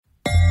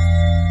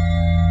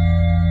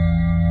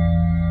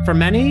For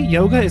many,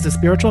 yoga is a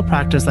spiritual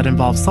practice that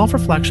involves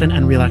self-reflection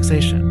and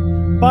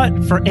relaxation.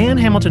 But for Anne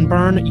Hamilton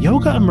Byrne,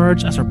 yoga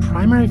emerged as her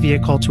primary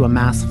vehicle to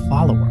amass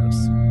followers.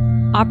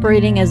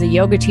 Operating as a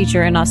yoga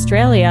teacher in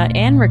Australia,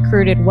 Anne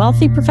recruited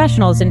wealthy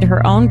professionals into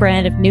her own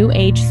brand of New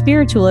Age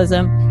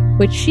spiritualism,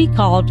 which she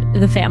called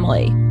the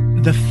family.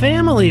 The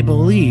family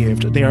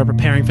believed they were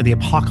preparing for the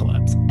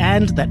apocalypse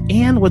and that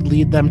Anne would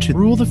lead them to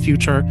rule the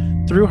future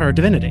through her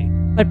divinity.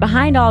 But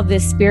behind all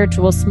this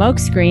spiritual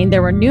smokescreen,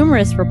 there were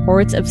numerous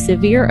reports of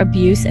severe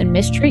abuse and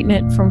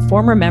mistreatment from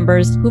former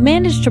members who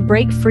managed to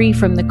break free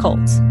from the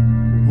cult.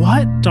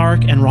 What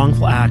dark and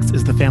wrongful acts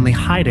is the family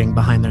hiding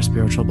behind their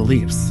spiritual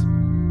beliefs?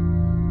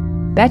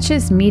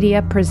 Betches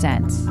Media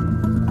presents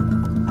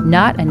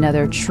Not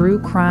Another True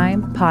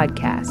Crime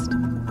Podcast.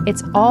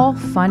 It's all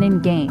fun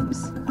and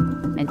games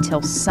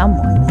until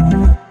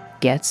someone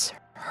gets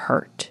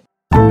hurt.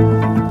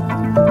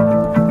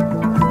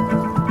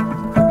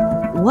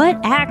 What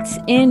acts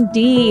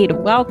indeed?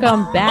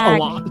 Welcome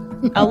back.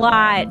 A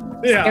lot.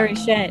 Yeah. Scary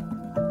shit.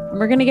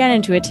 We're going to get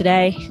into it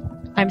today.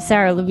 I'm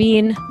Sarah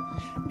Levine.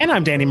 And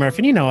I'm Danny Murphy,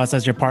 and you know us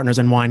as your partners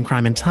in wine,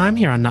 crime, and time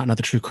here on Not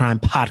Another True Crime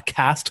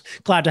Podcast.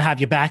 Glad to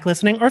have you back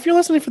listening, or if you're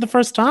listening for the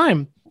first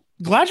time,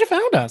 glad you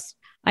found us.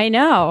 I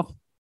know.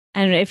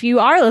 And if you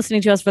are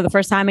listening to us for the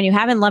first time and you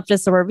haven't left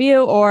us a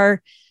review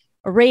or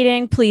a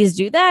rating, please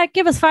do that.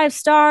 Give us 5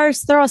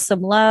 stars. Throw us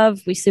some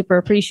love. We super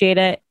appreciate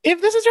it. If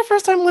this is your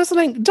first time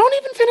listening, don't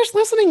even finish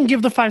listening and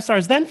give the 5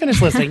 stars, then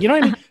finish listening. You know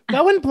what I mean?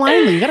 Go in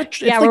blindly. You gotta.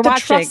 It's like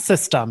the trust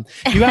system.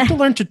 You have to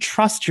learn to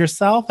trust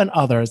yourself and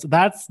others.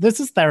 This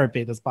is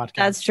therapy. This podcast.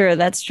 That's true.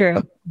 That's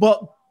true.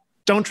 Well,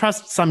 don't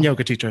trust some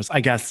yoga teachers,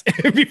 I guess.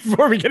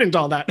 Before we get into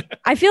all that,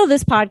 I feel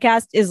this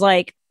podcast is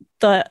like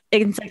the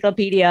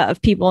encyclopedia of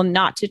people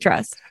not to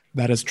trust.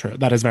 That is true.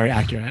 That is very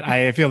accurate.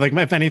 I feel like,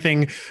 if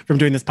anything, from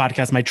doing this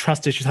podcast, my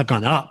trust issues have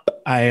gone up.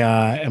 I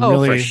am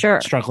really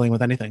struggling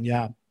with anything.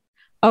 Yeah.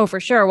 Oh, for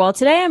sure. Well,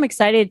 today I'm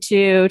excited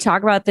to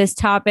talk about this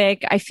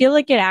topic. I feel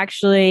like it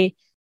actually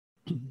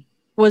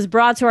was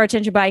brought to our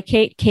attention by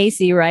Kate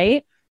Casey,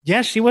 right?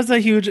 Yeah, she was a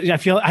huge,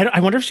 I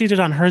wonder if she did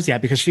on hers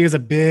yet, because she's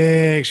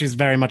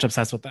very much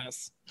obsessed with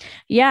this.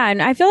 Yeah.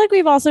 And I feel like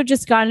we've also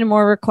just gotten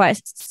more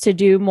requests to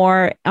do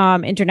more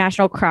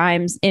international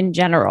crimes in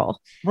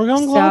general. We're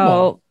going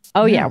global.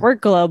 Yeah, we're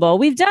global.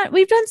 We've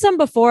done some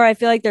before. I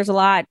feel like there's a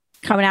lot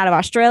coming out of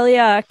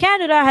Australia.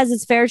 Canada has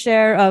its fair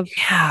share of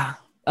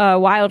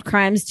wild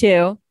crimes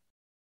too.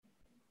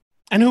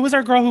 And who was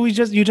our girl who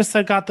you just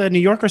said got the New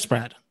Yorker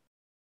spread?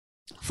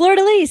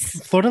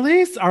 Fleur-de-Lis.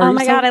 Fleur-de-Lis? Oh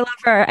my God, I love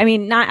her. I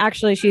mean, not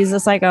actually, she's a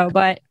psycho,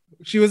 but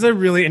she was a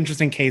really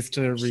interesting case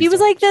to research. She was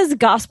like this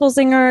gospel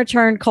singer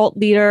turned cult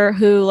leader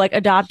who like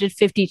adopted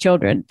 50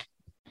 children.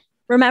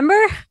 Remember?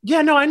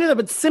 Yeah, no, I knew that,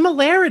 but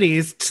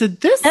similarities to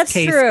this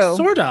case, true.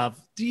 Sort of.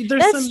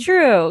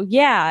 True.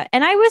 Yeah.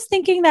 And I was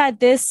thinking that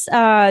this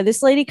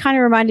lady kind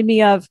of reminded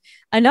me of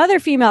another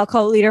female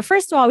cult leader.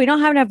 First of all, we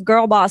don't have enough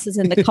girl bosses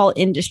in the cult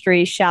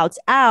industry. Shouts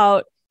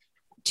out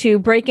to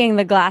Breaking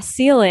the Glass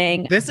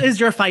Ceiling. This is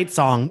your fight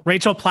song.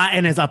 Rachel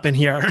Platten is up in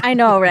here. I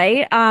know,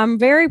 right? I'm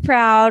very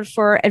proud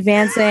for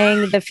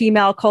advancing the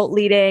female cult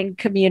leading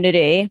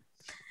community.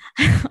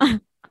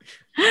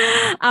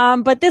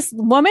 But this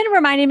woman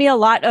reminded me a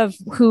lot of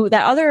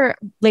that other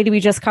lady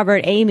we just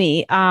covered,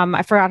 Amy.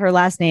 I forgot her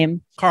last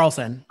name.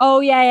 Carlson.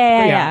 Oh,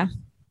 yeah.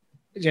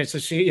 Yeah, so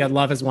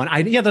love is one.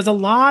 There's a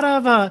lot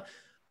of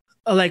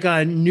like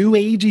a new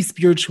agey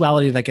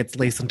spirituality that gets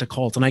laced into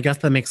cults. And I guess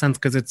that makes sense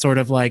because it's sort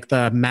of like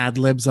the Mad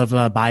Libs of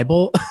a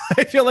Bible.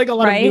 I feel like a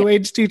lot of new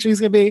age teachings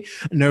can be.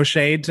 No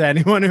shade to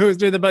anyone who's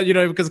doing that, but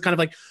because it's kind of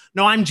like,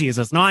 no, I'm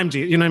Jesus. No, I'm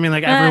Jesus. You know what I mean?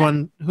 Like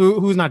everyone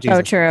who's not Jesus.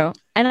 Oh, true.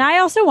 And I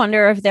also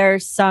wonder if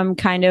there's some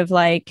kind of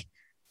like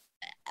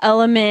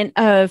element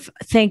of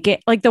thinking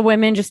like the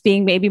women just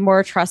being maybe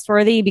more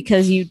trustworthy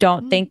because you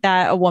don't think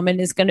that a woman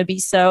is going to be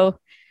so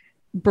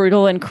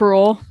brutal and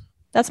cruel.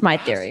 That's my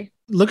theory.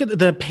 Look at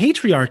the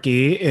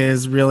patriarchy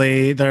is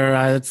really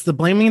there. It's the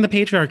blaming the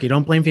patriarchy.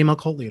 Don't blame female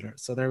cult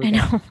leaders. So there we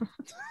go.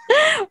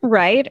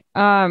 Right.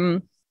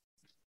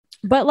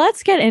 But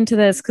let's get into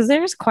this because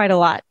there's quite a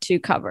lot to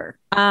cover.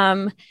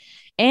 Anne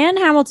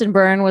Hamilton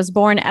Byrne was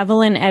born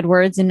Evelyn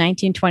Edwards in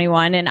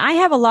 1921, and I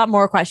have a lot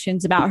more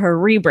questions about her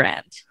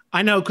rebrand.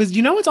 I know, because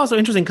it's also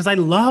interesting because I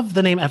love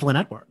the name Evelyn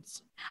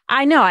Edwards.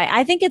 I know.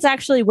 I think it's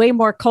actually way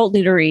more cult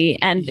leadery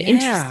and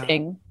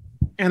interesting.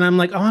 And I'm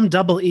like, oh, I'm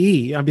double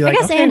E. I'll be like,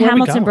 I guess Anne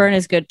Hamilton Byrne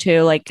is good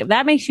too. Like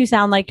that makes you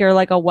sound like you're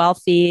like a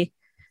wealthy,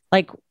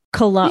 like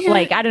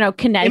like I don't know,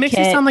 Connecticut. It makes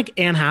you sound like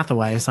Anne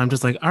Hathaway. So I'm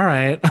just like, all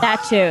right,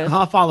 that too.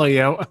 I'll follow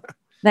you.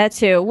 That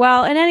too.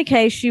 Well, in any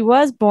case, she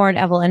was born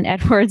Evelyn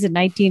Edwards in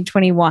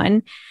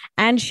 1921,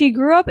 and she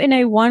grew up in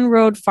a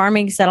one-road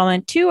farming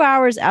settlement 2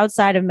 hours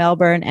outside of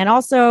Melbourne. And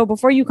also,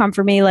 before you come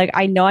for me, like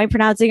I know I'm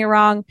pronouncing it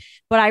wrong,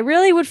 but I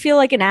really would feel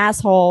like an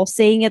asshole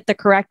saying it the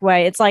correct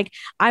way. It's like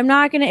I'm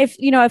not gonna if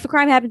a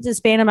crime happens in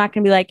Spain, I'm not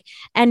gonna be like,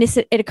 and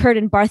it occurred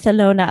in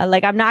Barcelona.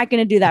 Like I'm not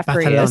gonna do that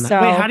Barcelona. For you.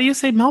 So wait, how do you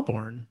say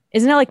Melbourne?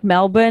 Isn't it like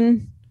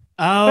Melbourne?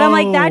 Oh, but I'm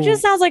like that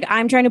just sounds like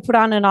I'm trying to put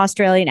on an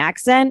Australian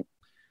accent.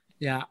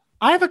 Yeah.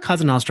 I have a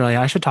cousin in Australia.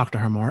 I should talk to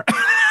her more.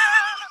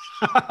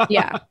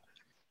 Yeah.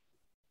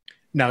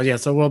 No, yeah.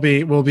 So we'll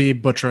be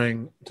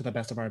butchering to the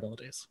best of our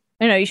abilities.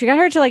 I know you should get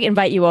her to like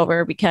invite you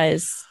over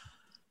because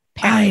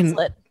apparently it's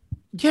lit.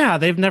 Yeah,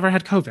 they've never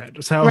had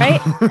COVID. So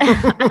Right?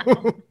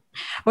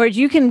 Or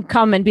you can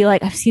come and be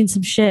like, I've seen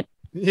some shit.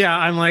 Yeah,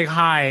 I'm like,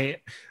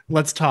 hi,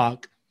 let's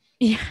talk.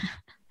 Yeah.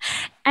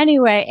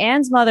 Anyway,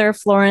 Anne's mother,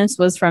 Florence,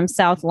 was from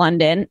South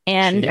London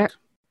and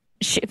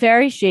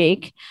very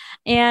chic.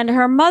 And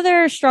her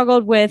mother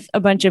struggled with a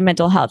bunch of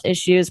mental health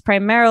issues.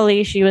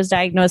 Primarily, she was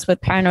diagnosed with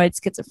paranoid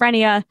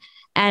schizophrenia.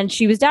 And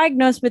she was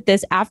diagnosed with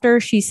this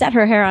after she set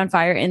her hair on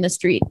fire in the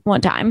street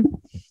one time.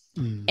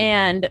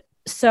 And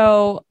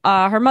so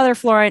her mother,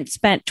 Florence,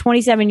 spent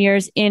 27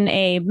 years in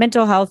a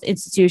mental health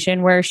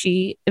institution where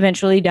she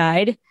eventually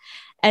died.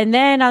 And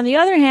then on the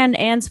other hand,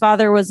 Anne's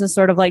father was a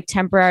sort of like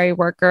temporary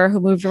worker who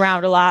moved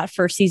around a lot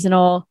for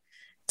seasonal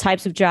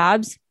types of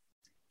jobs.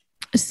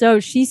 So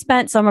she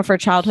spent some of her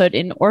childhood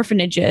in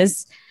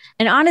orphanages.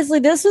 And honestly,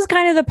 this was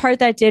kind of the part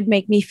that did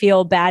make me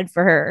feel bad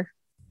for her.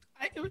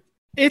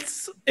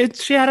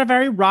 She had a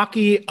very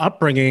rocky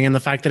upbringing, and the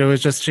fact that it was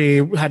just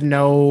she had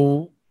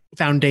no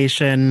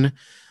foundation,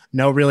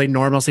 no really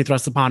normalcy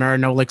thrust upon her,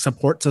 no like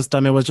support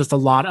system. It was just a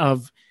lot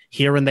of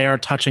here and there,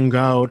 touch and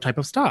go type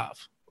of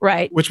stuff.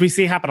 Right. Which we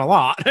see happen a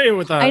lot.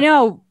 I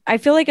know. I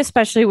feel like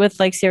especially with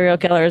like serial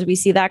killers, we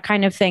see that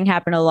kind of thing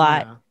happen a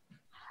lot. Yeah.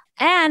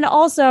 And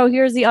also,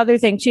 here's the other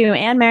thing too.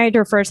 Anne married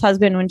her first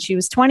husband when she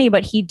was 20,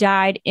 but he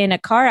died in a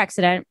car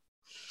accident.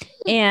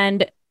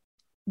 And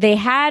they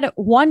had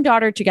one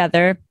daughter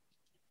together.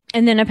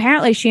 And then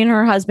apparently she and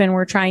her husband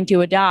were trying to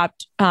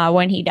adopt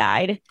when he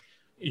died.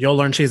 You'll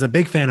learn she's a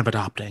big fan of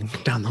adopting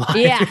down the line.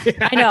 Yeah,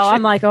 I know.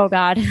 I'm like, oh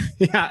God.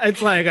 Yeah,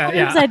 it's like,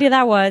 whose idea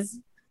that was.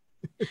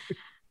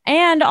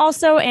 And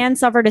also, Anne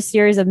suffered a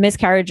series of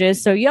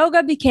miscarriages. So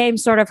yoga became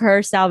sort of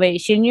her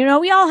salvation. You know,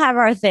 we all have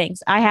our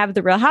things. I have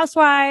the Real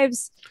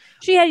Housewives.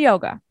 She had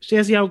yoga. She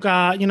has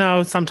yoga. You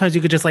know, sometimes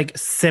you could just like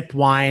sip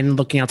wine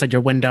looking outside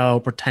your window,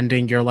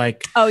 pretending you're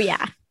like, oh,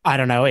 yeah. I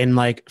don't know, in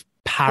like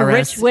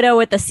Paris. A rich widow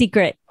with a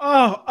secret.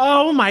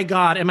 Oh my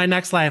God. In my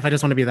next life, I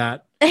just want to be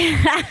that.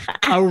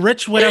 A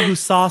rich widow who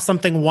saw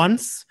something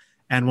once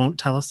and won't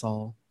tell us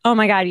all. Oh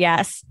my God,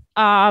 yes.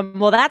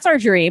 Well, that's our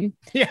dream.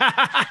 Yeah.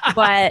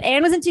 But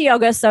Anne was into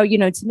yoga, so you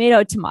know,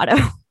 tomato.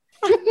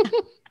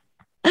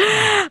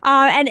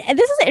 And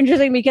this is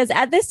interesting because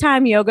at this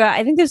time, yoga,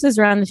 I think this was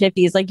around the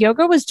 50s, like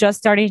yoga was just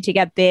starting to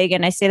get big.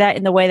 And I say that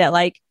in the way that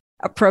like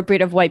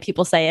appropriate of white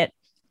people say it,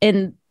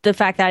 in the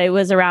fact that it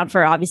was around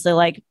for obviously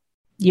like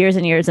years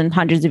and years and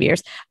hundreds of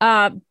years.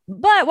 But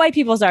white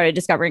people started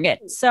discovering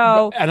it.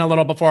 So, and a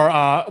little before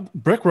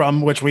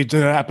Bikram, which we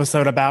did an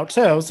episode about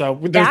too. So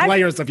there's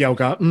layers of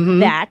yoga. Mm-hmm.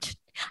 That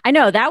I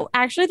know that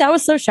actually that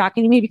was so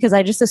shocking to me because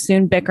I just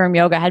assumed Bikram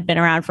yoga had been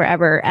around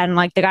forever. And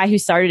like the guy who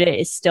started it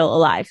is still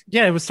alive.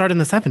 Yeah, it was started in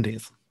the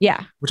 70s.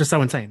 Yeah. Which is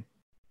so insane.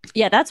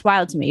 Yeah, that's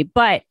wild to me.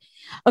 But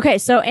okay,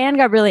 so Anne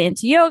got really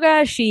into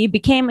yoga. She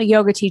became a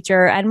yoga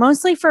teacher and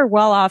mostly for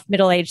well-off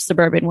middle-aged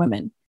suburban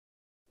women,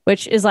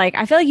 which is like,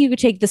 I feel like you could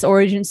take this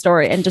origin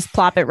story and just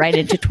plop it right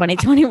into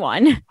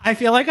 2021. I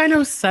feel like I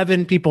know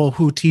 7 people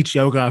who teach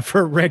yoga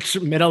for rich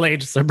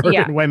middle-aged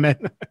suburban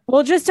women.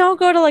 Well, just don't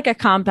go to like a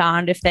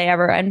compound if they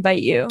ever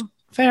invite you.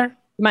 Fair.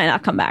 You might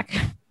not come back.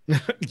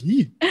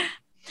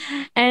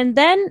 And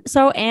then,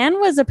 so Anne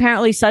was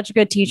apparently such a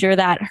good teacher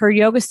that her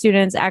yoga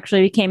students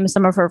actually became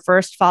some of her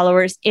first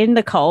followers in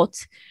the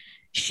cult.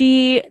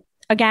 She,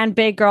 again,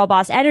 big girl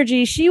boss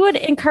energy. She would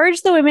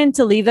encourage the women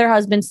to leave their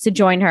husbands to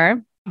join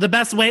her. The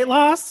best weight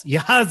loss?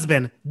 Your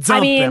husband.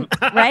 Dump him.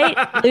 Right?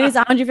 Lose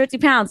 150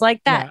 pounds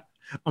like that.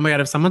 Yeah. Oh my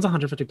God. If someone's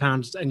 150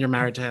 pounds and you're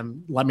married to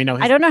him, let me know.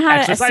 I don't know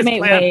how to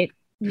estimate weight.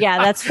 Yeah,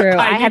 that's true.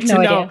 I have no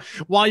idea.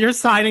 While you're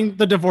signing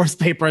the divorce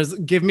papers,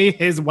 give me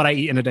his what I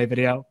eat in a day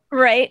video.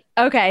 Right.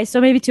 Okay.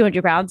 So maybe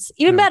 200 pounds.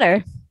 Even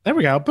better. There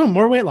we go. Boom.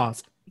 More weight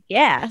loss.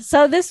 Yeah.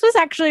 So this was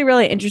actually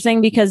really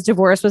interesting because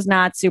divorce was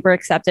not super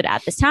accepted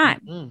at this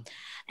time.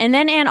 And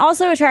then Anne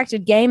also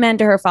attracted gay men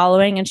to her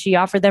following, and she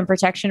offered them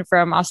protection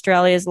from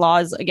Australia's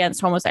laws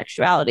against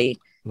homosexuality.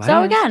 Wow.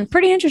 So again,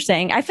 pretty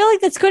interesting. I feel like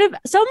this could have,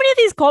 so many of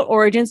these cult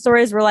origin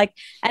stories were like,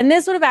 and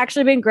this would have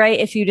actually been great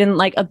if you didn't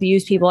like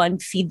abuse people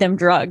and feed them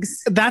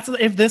drugs. That's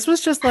if this was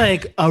just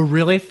like a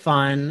really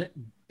fun,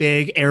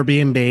 big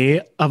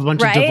Airbnb of a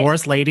bunch of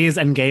divorced ladies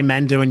and gay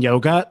men doing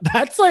yoga.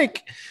 That's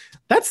like,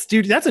 that's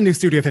a new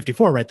Studio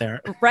 54 right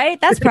there. Right?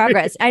 That's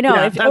progress. I know.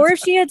 If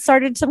she had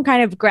started some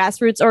kind of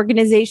grassroots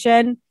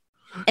organization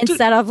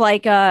instead of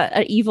like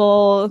a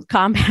evil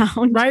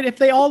compound. Right. If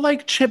they all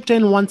like chipped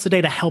in once a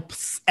day to help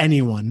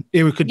anyone,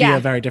 it could be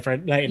a very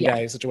different night and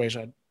day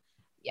situation.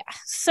 Yeah.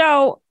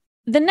 So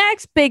the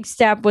next big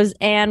step was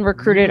Anne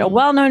recruited a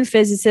well-known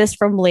physicist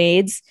from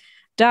Leeds,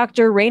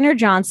 Dr. Raynor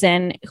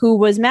Johnson, who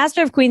was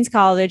Master of Queen's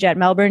College at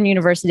Melbourne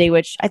University,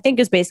 which I think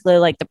is basically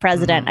like the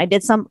president. I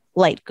did some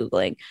light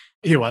Googling.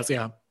 He was,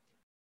 yeah.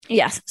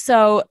 Yes.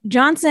 So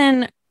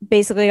Johnson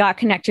basically got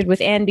connected with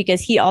Anne because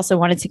he also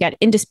wanted to get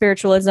into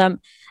spiritualism.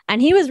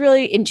 And he was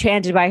really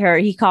enchanted by her.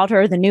 He called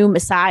her the new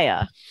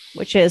Messiah,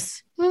 which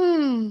is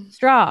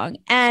strong.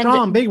 And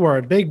strong, big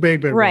word, big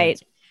right.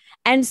 Words.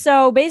 And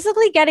so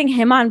basically getting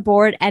him on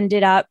board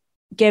ended up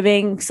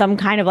giving some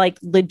kind of like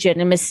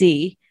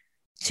legitimacy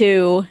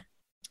to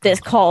this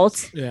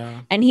cult.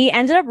 Yeah. And he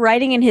ended up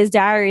writing in his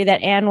diary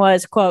that Anne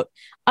was, quote,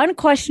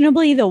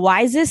 unquestionably the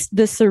wisest,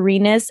 the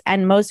serenest,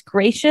 and most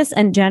gracious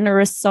and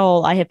generous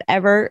soul I have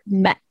ever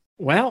met.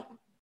 Well,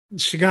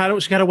 she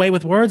got away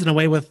with words and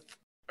away with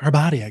her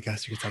body, I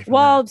guess you could say.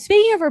 Well,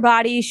 speaking of her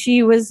body,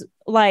 she was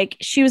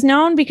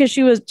known because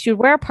she would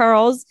wear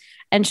pearls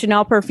and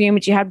Chanel perfume,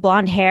 and she had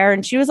blonde hair,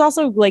 and she was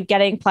also like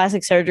getting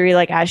plastic surgery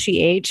like as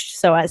she aged,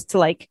 so as to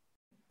like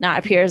not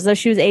appear as though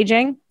she was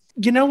aging.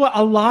 You know what?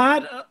 A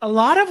lot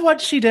of what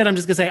she did, I'm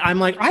just gonna say, I'm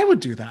like, I would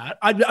do that.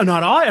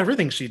 Not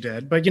everything she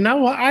did, but you know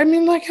what? I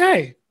mean, like,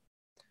 hey,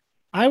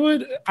 I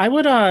would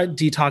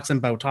detox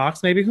and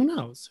Botox. Maybe who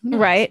knows?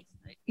 Right?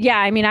 Yeah.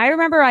 I mean, I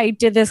remember I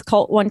did this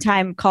cult one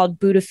time called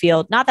Buddha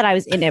Field. Not that I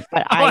was in it,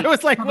 but I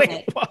was like,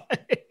 wait, what?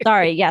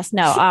 Sorry. Yes.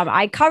 No.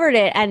 I covered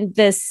it, and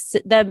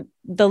the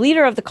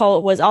leader of the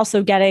cult was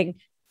also getting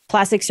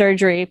plastic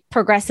surgery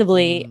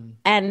progressively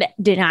and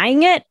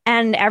denying it.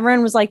 And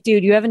everyone was like,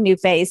 dude, you have a new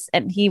face.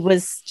 And he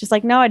was just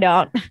like, no, I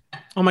don't.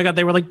 Oh my God.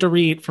 They were like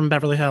Dorit from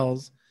Beverly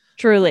Hills.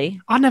 Truly.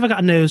 I never got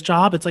a nose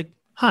job. It's like,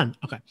 hun.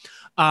 Okay.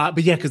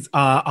 But yeah, because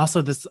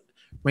also this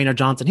Raynor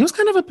Johnson, he was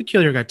kind of a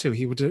peculiar guy too.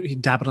 He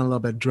dabbled in a little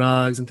bit of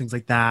drugs and things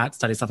like that,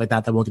 study stuff like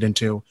that we'll get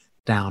into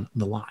down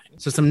the line.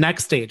 So some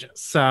next stages.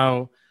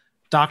 So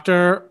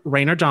Dr.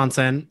 Raynor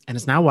Johnson and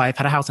his now wife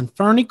had a house in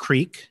Ferny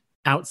Creek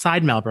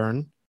outside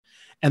Melbourne.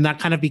 And that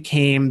kind of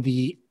became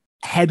the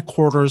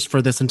headquarters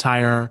for this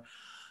entire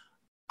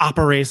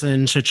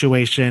operation,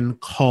 situation,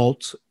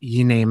 cult,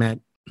 you name it.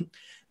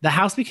 The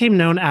house became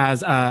known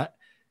as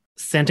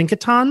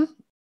Santinketon.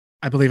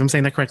 I believe I'm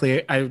saying that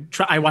correctly.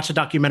 I watched a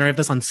documentary of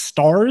this on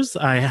Stars.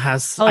 I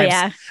have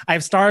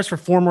Stars for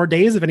 4 more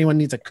days if anyone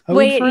needs a code.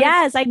 Wait,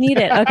 yes, I need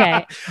it.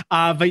 Okay.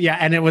 But yeah,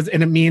 and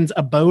it means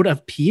abode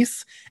of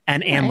peace,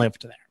 and Anne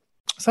lived there.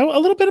 So a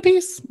little bit of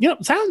peace. You know,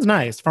 sounds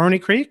nice. Ferny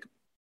Creek.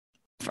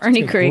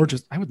 Ferny Creek.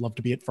 Gorgeous. I would love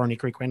to be at Ferny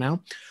Creek right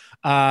now.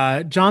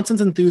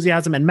 Johnson's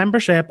enthusiasm and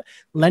membership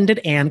lended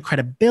Anne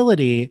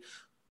credibility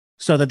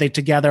so that they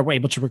together were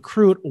able to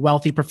recruit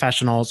wealthy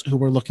professionals who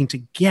were looking to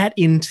get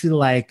into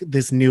like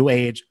this new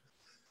age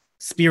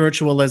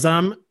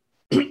spiritualism.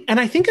 And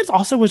I think it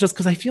also was just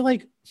because I feel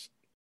like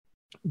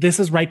this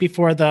is right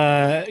before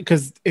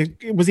because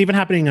it was even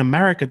happening in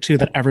America too,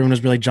 that everyone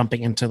was really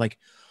jumping into like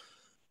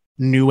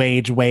new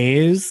age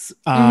ways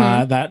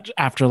that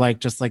after like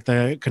just like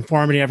the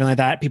conformity, everything like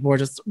that, people were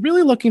just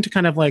really looking to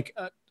kind of like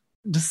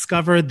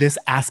discover this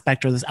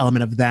aspect or this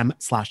element of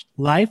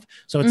them/life.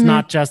 So it's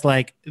not just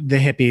like the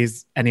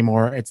hippies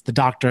anymore. It's the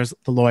doctors,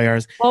 the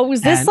lawyers. Well,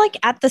 was this like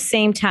at the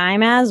same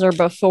time as or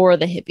before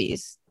the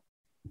hippies?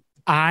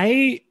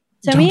 I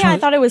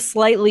thought it was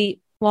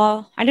slightly,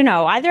 well, I don't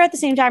know, either at the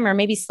same time or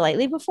maybe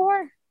slightly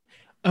before.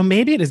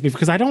 Maybe it is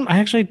because I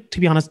actually, to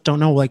be honest, don't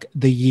know like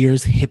the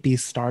years hippies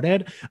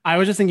started. I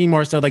was just thinking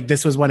more so like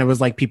this was when it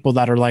was like people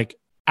that are like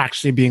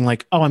actually being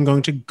like, oh, I'm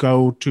going to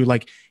go to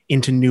like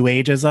into new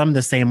ageism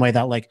the same way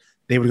that like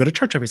they would go to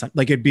church every Sunday.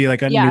 Like it'd be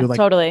like a new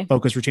like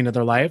focus routine of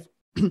their life.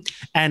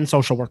 And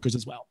social workers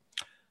as well.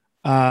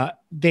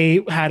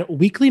 They had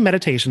weekly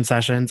meditation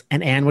sessions,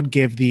 and Anne would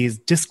give these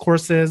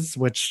discourses,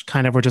 which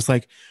kind of were just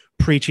like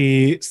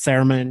preachy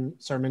sermon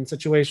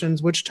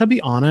situations, which to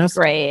be honest,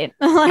 great.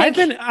 I've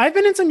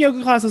been in some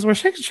yoga classes where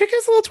shit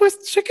gets a little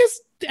twist. Shit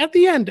gets at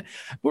the end.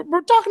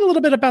 We're talking a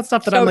little bit about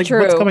stuff that I'm like,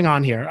 what's going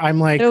on here? I'm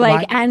like, they're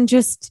like, and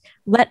just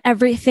let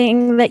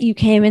everything that you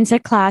came into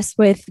class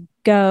with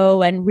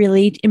go and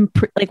really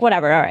improve, like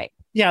whatever. All right.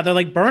 Yeah, they're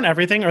like burn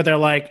everything, or they're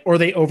like, or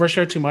they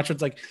overshare too much.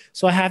 It's like,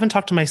 so I haven't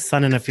talked to my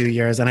son in a few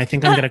years, and I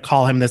think I'm gonna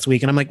call him this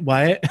week. And I'm like,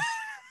 what?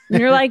 And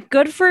you're like,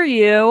 good for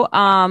you.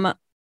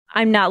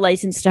 I'm not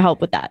licensed to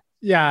help with that.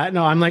 Yeah,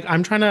 no, I'm like,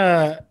 I'm trying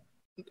to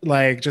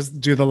like just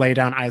do the lay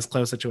down, eyes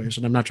closed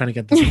situation. I'm not trying to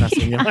get this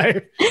invested in your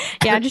life.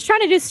 Yeah, I'm just trying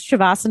to do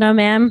Shavasana,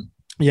 man.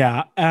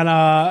 Yeah,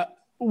 and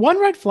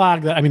one red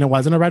flag that, I mean, it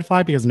wasn't a red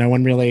flag because no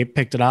one really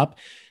picked it up.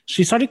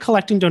 She started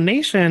collecting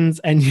donations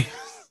and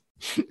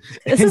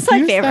this is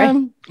my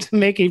favorite. To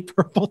make a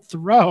purple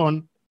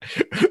throne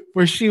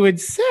where she would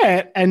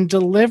sit and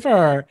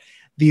deliver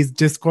these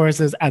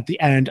discourses at the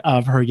end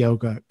of her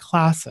yoga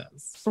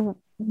classes.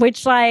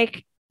 Which,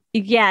 like,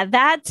 yeah,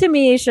 that to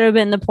me should have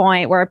been the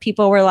point where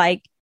people were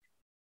like,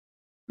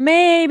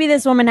 maybe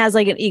this woman has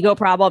like an ego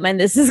problem and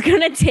this is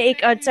going to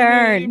take a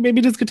turn. Maybe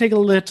this could take a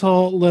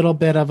little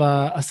bit of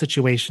a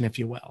situation, if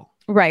you will.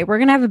 Right. We're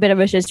going to have a bit of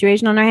a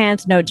situation on our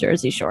hands. No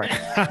Jersey Shore.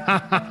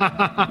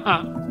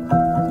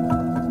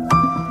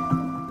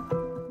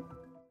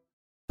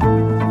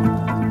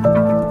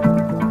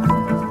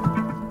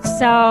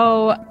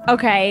 So,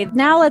 okay,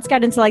 now let's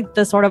get into like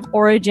the sort of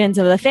origins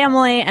of the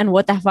family and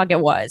what the fuck it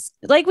was.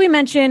 Like we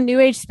mentioned, New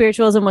Age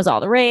spiritualism was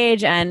all the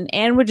rage, and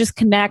Anne would just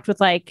connect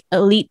with like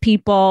elite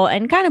people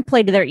and kind of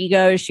play to their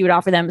egos. She would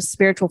offer them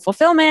spiritual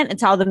fulfillment and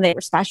tell them they were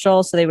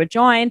special, so they would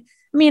join.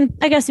 I mean,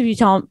 I guess if you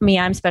tell me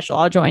I'm special,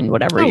 I'll join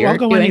whatever you're I'll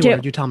go doing anywhere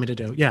too. you tell me to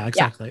do. Yeah,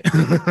 exactly.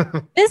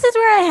 This is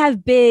where I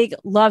have big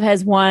love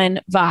has won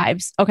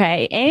vibes.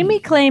 Okay.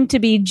 Amy claimed to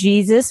be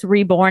Jesus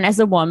reborn as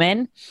a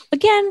woman.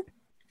 Again,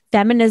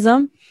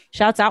 feminism.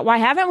 Shouts out. Why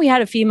haven't we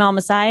had a female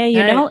messiah?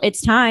 You know,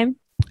 it's time.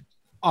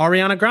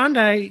 Ariana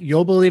Grande,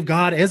 You'll Believe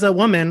God is a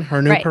Woman.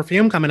 Her new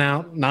perfume coming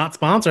out. Not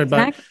sponsored,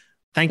 but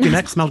thank you.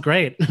 Next smelled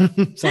great.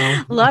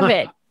 So love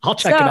it. I'll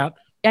check it out.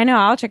 I know.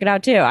 I'll check it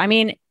out too. I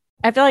mean,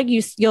 I feel like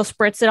you'll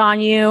spritz it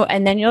on you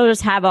and then you'll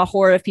just have a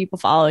horde of people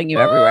following you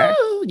everywhere.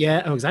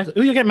 Yeah. Oh, exactly.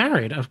 Oh, you get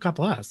married. A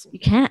couple less. You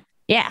can't.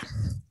 Yeah.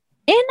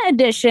 In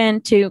addition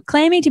to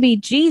claiming to be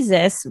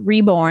Jesus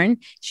reborn,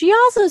 she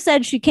also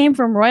said she came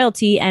from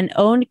royalty and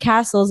owned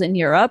castles in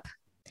Europe.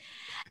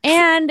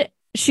 And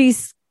she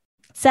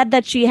said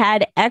that she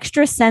had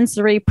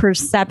extrasensory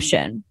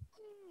perception.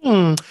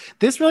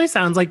 This really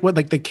sounds like what,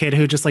 like the kid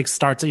who just like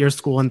starts at your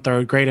school in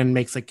third grade and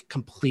makes like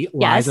complete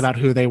lies about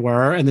who they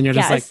were. And then you're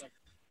just like,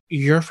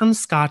 you're from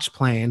Scotch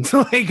Plains.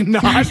 Like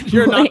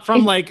you're not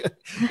from like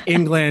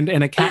England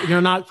and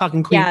you're not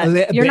fucking Queen.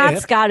 Yeah, you're not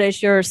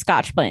Scottish, you're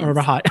Scotch Plains. Or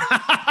hot.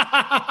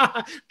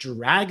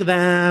 Drag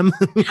them.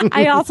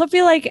 I also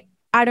feel like,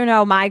 I don't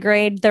know, my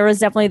grade, there was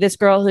definitely this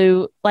girl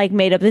who like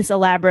made up this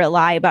elaborate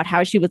lie about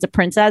how she was a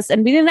princess,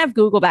 and we didn't have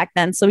Google back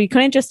then, so we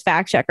couldn't just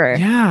fact check her.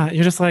 Yeah,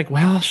 you're just like,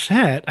 well,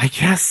 shit. I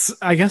guess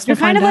you're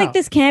kind of like,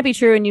 this can't be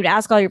true, and you'd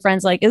ask all your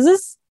friends, like, is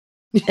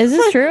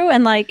this true?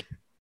 And like,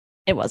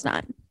 it was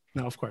not.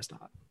 No, of course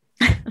not.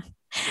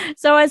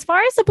 So as far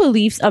as the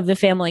beliefs of the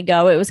family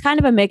go, it was kind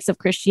of a mix of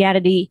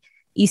Christianity,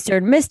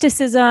 Eastern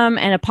mysticism,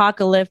 and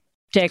apocalyptic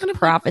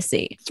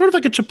prophecy. Sort of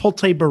like a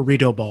Chipotle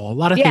burrito bowl. A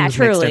lot of things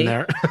mixed in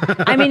there.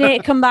 I mean,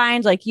 it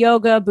combined like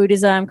yoga,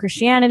 Buddhism,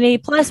 Christianity,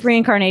 plus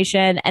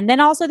reincarnation, and then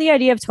also the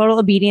idea of total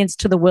obedience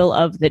to the will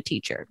of the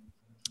teacher.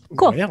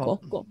 Cool, yeah,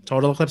 cool.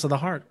 Total Eclipse of the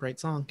Heart. Great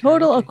song.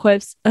 Total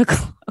Eclipse.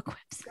 Eclipse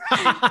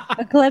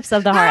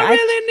of the Heart. I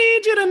really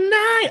need you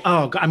tonight.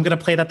 Oh, I'm going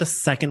to play that the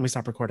second we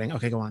stop recording.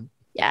 Okay, go on.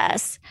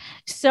 Yes.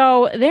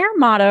 So their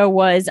motto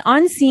was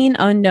unseen,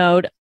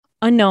 unknown,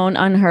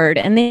 unheard.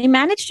 And they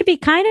managed to be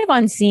kind of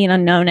unseen,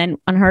 unknown, and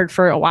unheard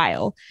for a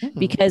while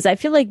because I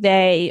feel like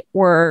they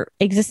were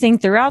existing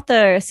throughout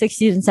the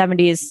 60s and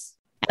 70s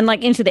and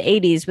like into the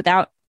 80s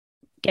without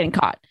getting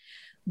caught.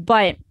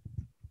 But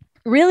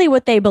really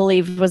what they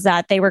believed was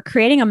that they were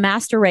creating a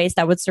master race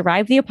that would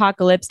survive the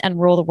apocalypse and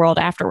rule the world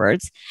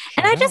afterwards.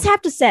 And I just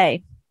have to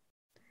say,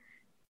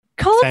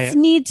 cults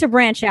need to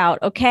branch out,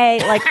 okay?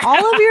 Like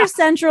all of your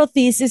central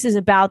thesis is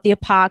about the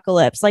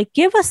apocalypse. Like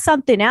give us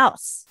something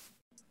else.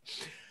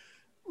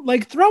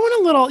 Like throw in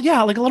a little,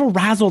 like a little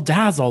razzle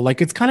dazzle.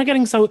 Like it's kind of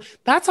getting so,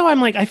 that's how I'm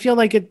like, I feel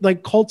like it,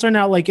 like cults are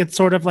now like, it's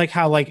sort of like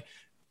how like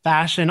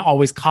fashion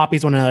always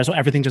copies one another, so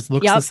everything just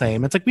looks the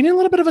same. It's like we need a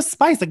little bit of a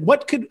spice. Like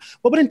what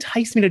would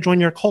entice me to join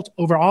your cult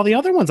over all the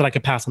other ones that I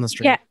could pass on the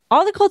street? Yeah,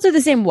 all the cults are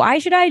the same. Why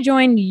should I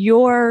join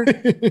your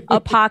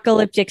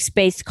apocalyptic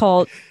space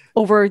cult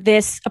over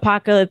this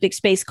apocalyptic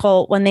space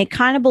cult when they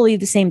kind of believe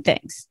the same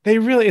things? They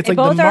really, it's they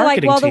like both the are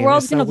like, well, the team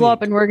world's going to blow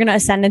up and we're going to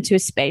ascend into a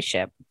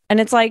spaceship. And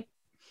it's like,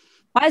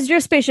 why is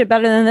your spaceship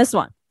better than this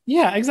one?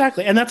 Yeah,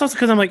 exactly. And that's also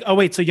because I'm like, oh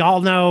wait, so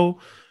y'all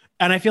know.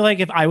 And I feel like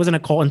if I was in a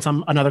cult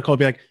and another cult would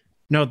be like,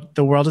 no,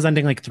 the world is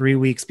ending like 3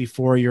 weeks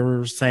before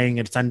you're saying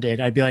it's ended,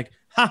 I'd be like,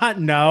 haha,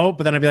 no.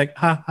 But then I'd be like,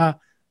 haha,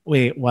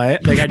 wait,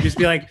 what? Like, I'd just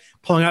be like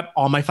pulling up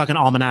all my fucking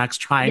almanacs,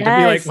 trying to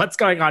be like, what's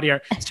going on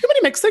here? It's too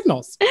many mixed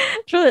signals.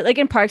 Truly, like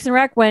in Parks and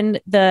Rec,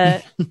 when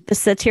the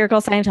satirical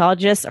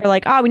Scientologists are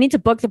like, oh, we need to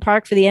book the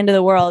park for the end of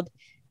the world,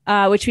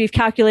 which we've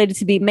calculated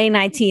to be May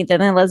 19th.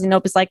 And then Leslie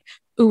Knope is like,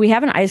 ooh, we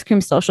have an ice cream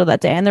social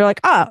that day. And they're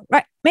like, oh,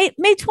 right, May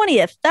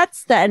 20th.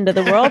 That's the end of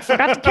the world.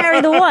 Forgot to carry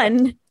the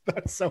one.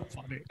 That's so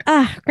funny.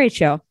 Great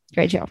show.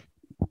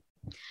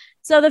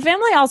 So the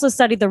family also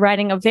studied the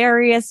writing of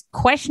various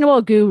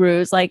questionable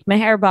gurus like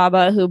Meher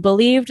Baba, who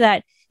believed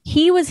that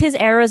he was his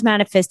era's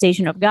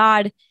manifestation of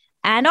God.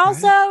 And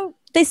also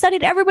they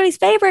studied everybody's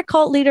favorite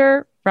cult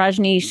leader,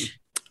 Rajneesh.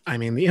 I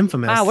mean, the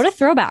infamous. Wow, what a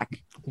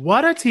throwback.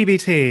 What a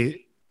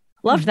TBT.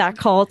 Loved that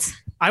cult.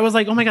 I was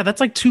like, oh my God,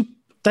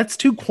 that's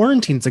two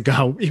quarantines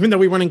ago. Even though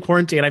we weren't in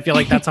quarantine, I feel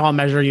like that's how I'll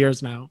measure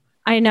years now.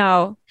 I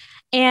know.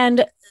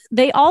 And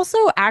they also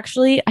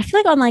actually, I feel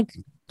like on like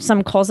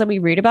some cults that we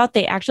read about,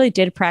 they actually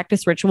did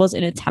practice rituals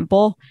in a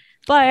temple,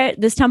 but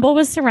this temple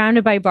was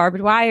surrounded by barbed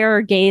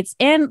wire, gates,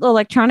 and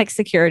electronic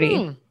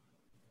security.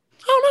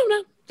 Oh,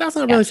 no. That's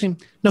not really seem.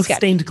 No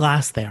stained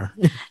glass there.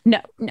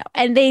 No.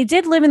 And they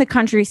did live in the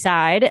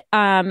countryside,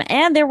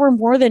 and there were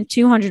more than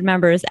 200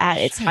 members at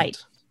its height.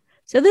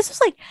 So this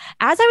was like,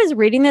 as I was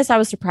reading this, I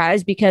was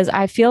surprised because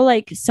I feel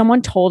like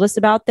someone told us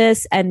about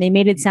this and they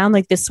made it sound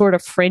like this sort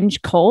of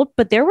fringe cult,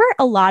 but there were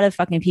a lot of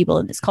fucking people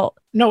in this cult.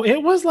 No,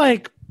 it was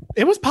like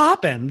It was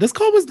popping. This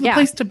cult was the Yeah.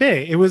 place to be.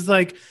 It was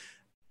like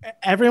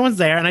everyone's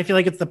there, and I feel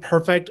like it's the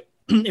perfect.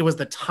 It was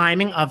the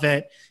timing of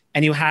it,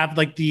 and you have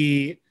like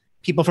the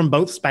people from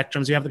both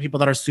spectrums. You have the people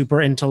that are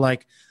super into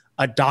like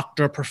a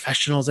doctor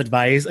professional's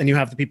advice, and you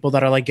have the people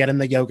that are like getting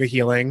the yoga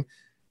healing.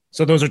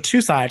 So those are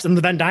two sides, and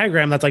the Venn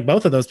diagram that's like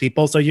both of those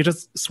people. So you're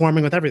just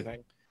swarming with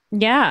everything.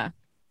 Yeah.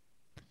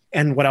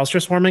 And what else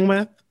you're swarming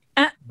with?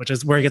 Which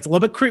is where it gets a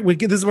little bit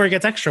this is where it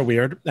gets extra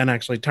weird and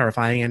actually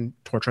terrifying and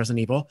torturous and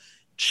evil.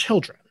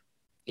 Children.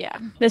 Yeah.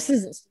 This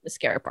is the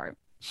scary part.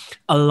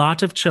 A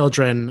lot of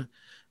children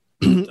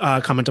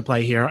come into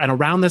play here. And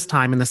around this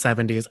time in the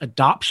 70s,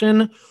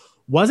 adoption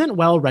wasn't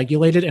well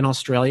regulated in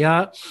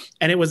Australia.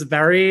 And it was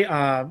very,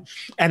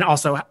 and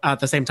also at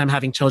the same time,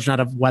 having children out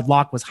of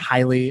wedlock was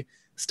highly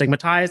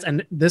stigmatized.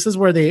 And this is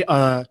where they,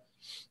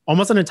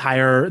 almost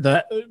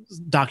the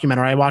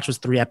documentary I watched was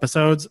 3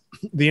 episodes.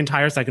 The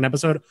entire second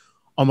episode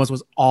almost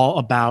was all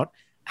about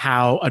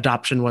how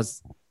adoption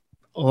was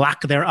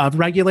lack thereof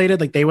regulated.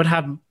 Like they would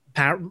have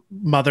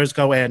mothers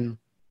go in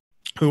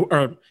who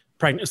are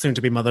pregnant, soon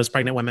to be mothers,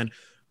 pregnant women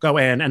go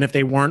in. And if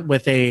they weren't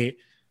if they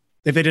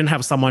didn't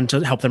have someone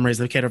to help them raise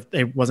the kid, or if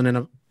they wasn't in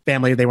a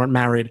family, they weren't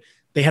married,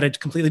 they had a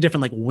completely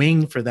different like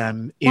wing for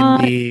them in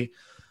the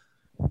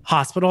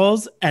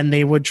hospitals. And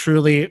they would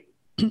truly,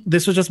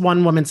 this was just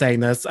one woman saying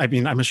this. I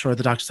mean, I'm sure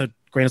the doctor said,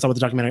 grain of salt with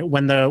the documentary,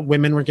 when the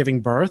women were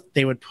giving birth,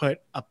 they would put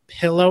a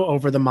pillow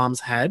over the mom's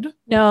head.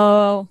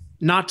 No.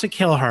 Not to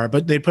kill her,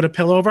 but they'd put a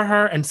pillow over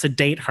her and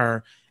sedate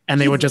her. And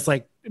they would just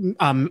like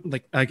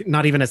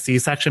not even a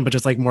C-section, but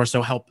just like more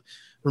so help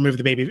remove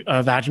the baby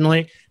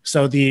vaginally.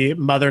 So the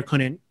mother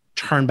couldn't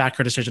turn back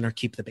her decision or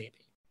keep the baby.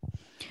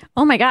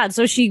 Oh my God.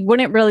 So she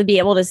wouldn't really be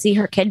able to see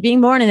her kid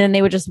being born, and then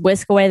they would just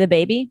whisk away the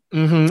baby.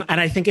 Mm-hmm.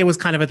 And I think it was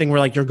kind of a thing where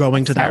like you're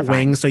going to that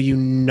wing, so you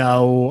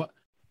know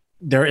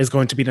there is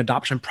going to be an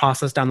adoption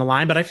process down the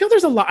line. But I feel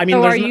there's a lot. I mean,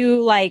 so are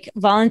you like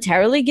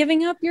voluntarily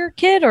giving up your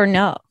kid or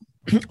no?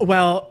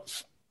 Well,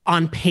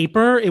 on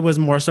paper, it was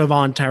more so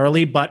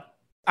voluntarily, but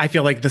I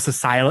feel like the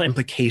societal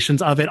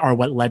implications of it are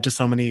what led to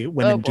so many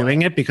women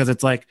doing it, because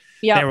it's like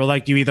they were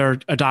like, you either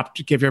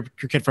give your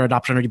kid for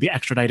adoption, or you'd be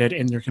extradited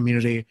in your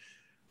community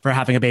for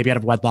having a baby out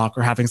of wedlock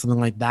or having something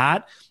like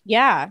that.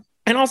 Yeah.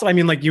 And also, I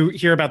mean, like you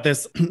hear about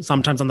this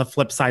sometimes on the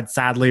flip side,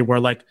 sadly,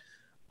 where like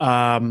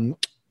a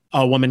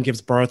woman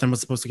gives birth and was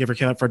supposed to give her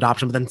kid up for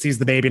adoption, but then sees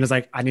the baby and is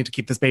like, I need to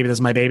keep this baby. This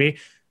is my baby.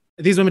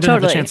 These women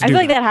didn't have a chance to do that.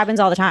 I feel like that happens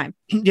all the time.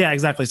 Yeah,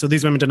 exactly. So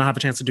these women did not have a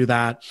chance to do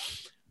that.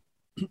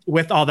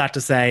 With all that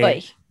to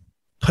say,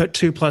 put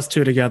 2 +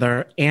 2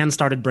 together and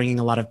started bringing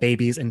a lot of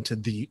babies into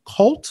the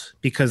cult,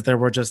 because there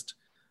were just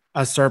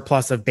a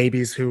surplus of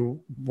babies who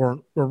were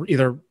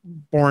either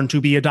born to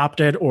be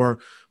adopted or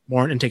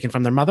born and taken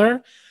from their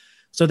mother.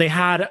 So they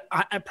had,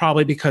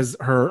 probably because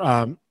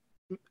her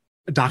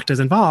doctors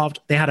involved,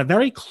 they had a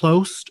very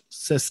closed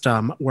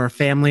system where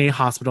family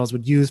hospitals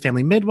would use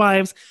family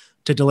midwives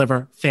to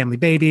deliver family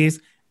babies,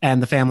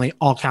 and the family,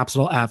 all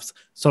capital F's,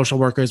 social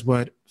workers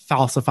would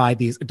falsify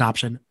these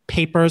adoption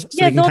papers.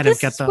 So they can kind of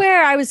get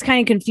where I was kind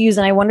of confused.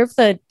 And I wonder if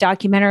the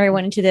documentary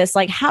went into this.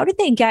 Like, how did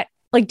they get,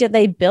 like, did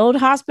they build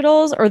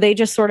hospitals, or they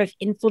just sort of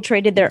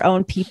infiltrated their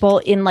own people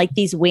in like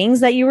these wings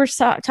that you were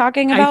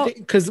talking about?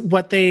 Because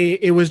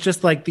it was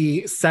just like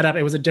the setup,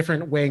 it was a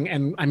different wing.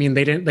 And I mean,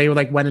 they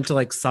like went into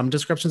like some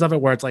descriptions of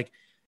it where it's like,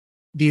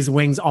 these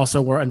wings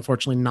also were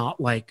unfortunately not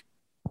like,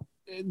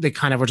 they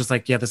kind of were just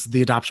like, yeah, this is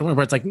the adoption wing,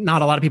 where it's like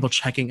not a lot of people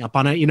checking up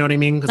on it. You know what I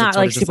mean? Not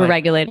like super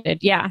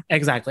regulated. Yeah,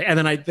 exactly. And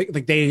then I think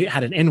like they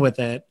had an in with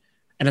it,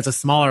 and it's a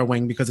smaller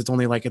wing because it's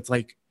only like, it's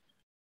like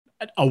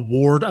a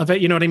ward of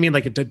it. You know what I mean?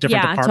 Like a different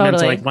department. Totally.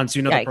 So like once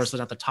you know the person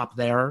at the top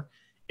there,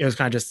 it was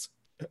kind of just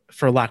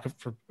for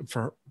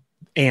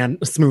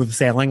smooth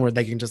sailing, where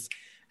they can just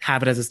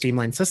have it as a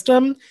streamlined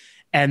system.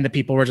 And the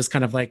people were just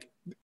kind of like,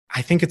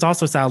 I think it's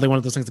also sadly one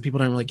of those things that people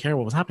don't really care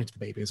what was happening to the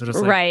babies. They're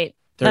just like,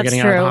 they're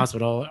getting out of the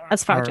hospital.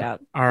 That's fucked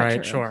up. All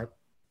right, sure.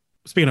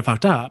 Speaking of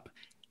fucked up,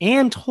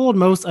 Anne told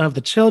most of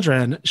the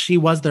children she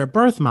was their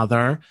birth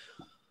mother.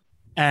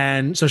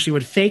 And so she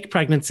would fake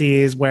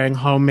pregnancies, wearing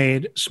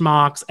homemade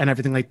schmucks and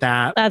everything like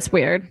that. That's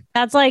weird.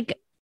 That's like,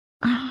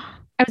 I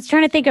was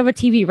trying to think of a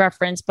TV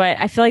reference, but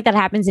I feel like that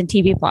happens in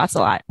TV plots a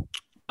lot.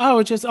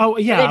 Oh,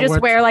 yeah. They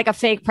just wear like a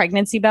fake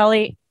pregnancy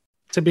belly.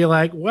 To be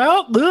like,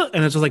 well,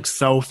 and it's just like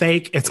so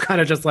fake. It's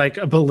kind of just like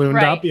a ballooned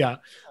up. Yeah.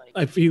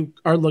 If you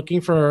are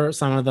looking for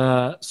some of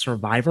the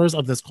survivors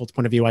of this cult's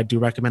point of view, I do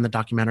recommend the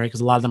documentary,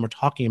 because a lot of them are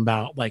talking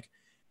about like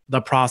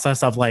the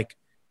process of like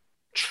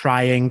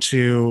trying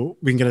to,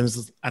 we can get into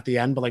this at the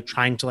end, but like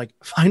trying to like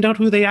find out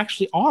who they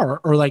actually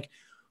are, or like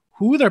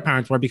who their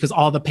parents were, because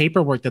all the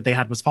paperwork that they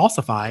had was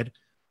falsified.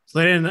 So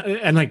they didn't,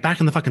 and like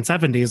back in the fucking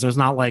 70s, there's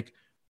not like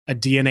a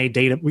DNA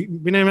data. We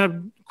didn't even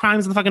have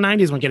crimes in the fucking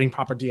 90s when getting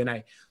proper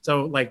DNA.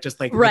 So like just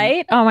like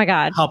oh my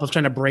God, help of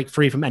trying to break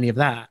free from any of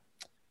that.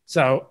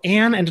 So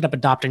Anne ended up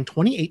adopting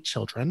 28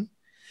 children.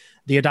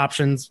 The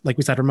adoptions, like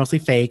we said, were mostly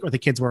fake, or the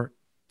kids were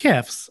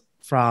gifts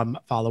from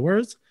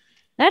followers.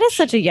 That is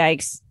such a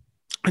yikes.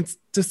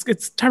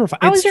 It's terrifying.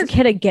 How was your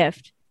kid a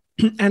gift?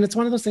 And it's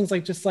one of those things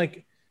like, just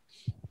like,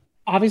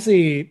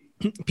 obviously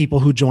people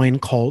who join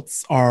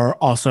cults are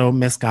also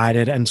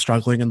misguided and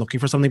struggling and looking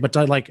for something, but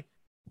to like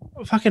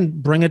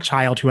fucking bring a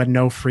child who had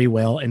no free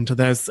will into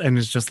this and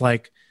is just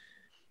like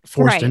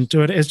forced Right.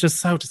 into it is just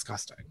so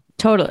disgusting.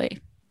 Totally.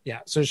 Yeah.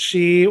 So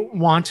she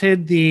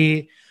wanted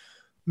the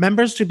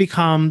members to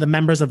become the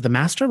members of the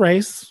master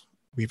race.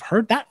 We've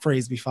heard that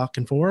phrase before.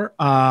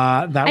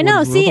 That I know.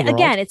 would rule See, the world.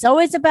 again, it's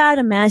always about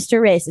a master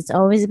race. It's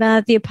always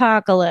about the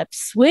apocalypse.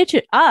 Switch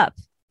it up.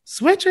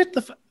 Switch it,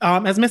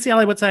 as Missy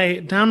Elliott would say,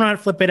 downright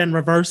flip it and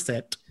reverse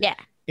it. Yeah.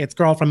 It's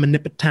girl from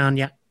Manipit Town,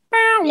 yeah.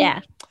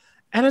 Yeah.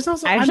 And it's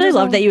also, I actually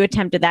love that you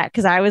attempted that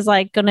because I was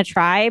like gonna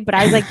try, but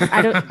I was like,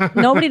 I don't.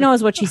 Nobody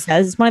knows what she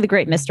says. It's one of the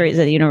great mysteries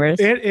of the universe.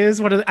 It is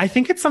what I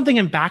think it's something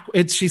in back.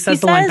 She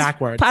says the line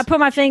backwards. I put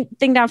my thing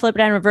down, flip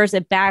it, and reverse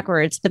it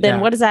backwards. But then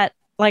what is that?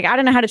 Like, I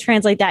don't know how to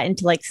translate that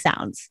into like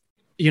sounds.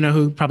 You know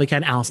who probably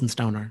can? Alison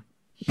Stoner.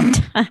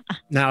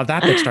 Now if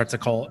that bitch starts a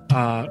cult,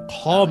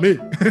 call me.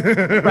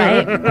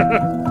 Right.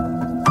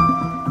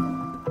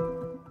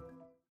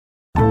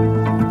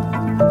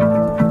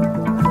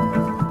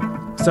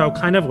 So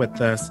kind of with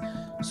this,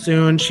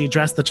 soon she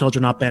dressed the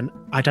children up in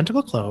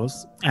identical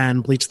clothes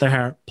and bleached their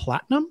hair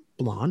platinum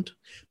blonde.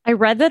 I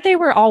read that they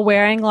were all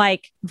wearing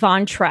like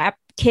Von Trapp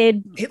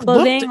kid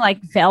clothing,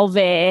 like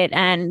velvet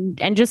and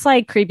just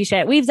like creepy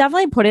shit. We've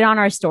definitely put it on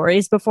our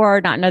stories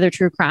before, Not Another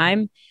True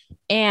Crime.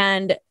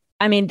 And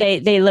I mean,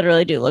 they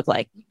literally do look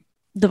like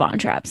the Von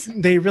Trapps.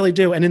 They really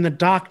do. And in the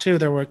doc too,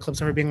 there were clips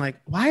of her being like,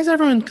 why is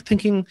everyone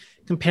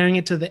comparing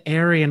it to the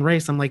Aryan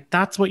race? I'm like,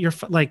 that's what you're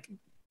like.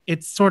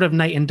 It's sort of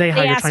night and day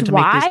how you're trying to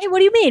why? make these. What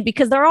do you mean?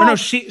 Because they're all. No,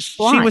 she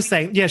was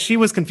saying, yeah, she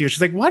was confused.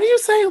 She's like, what are you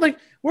saying? Like,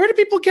 where do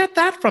people get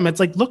that from? It's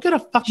like, look at a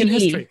fucking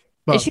history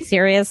book. Is she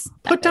serious?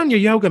 Put down your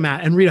yoga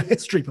mat and read a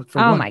history book for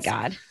once. Oh my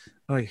God.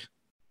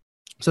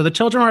 So the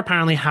children are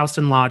apparently housed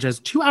in lodges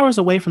 2 hours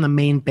away from the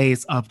main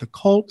base of the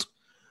cult.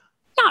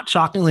 Not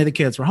shockingly, the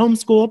kids were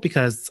homeschooled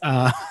because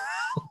a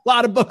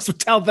lot of books would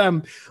tell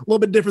them a little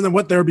bit different than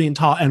what they're being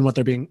taught and what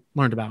they're being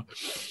learned about.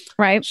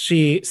 Right.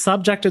 She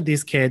subjected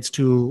these kids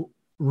to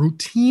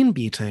routine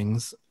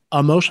beatings,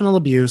 emotional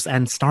abuse,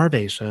 and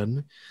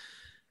starvation.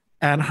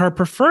 And her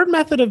preferred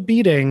method of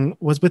beating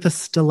was with a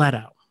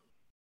stiletto,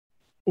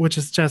 which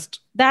is just...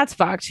 That's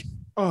fucked.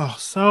 Oh,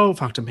 so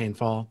fucked and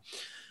painful.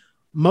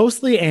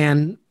 Mostly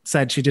Anne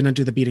said she didn't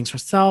do the beatings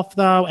herself,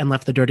 though, and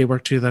left the dirty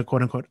work to the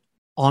quote-unquote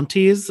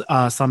aunties,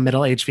 some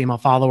middle-aged female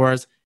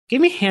followers. Gave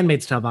me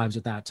Handmaid's Tale vibes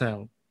with that,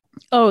 too.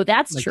 Oh,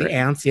 that's like true. The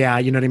aunts, yeah,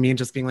 you know what I mean?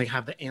 Just being like,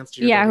 have the aunts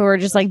do yeah, who are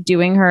just like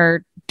doing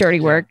her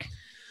dirty work.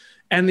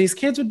 And these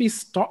kids would be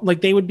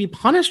they would be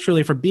punished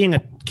truly for being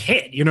a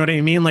kid. You know what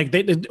I mean? Like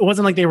it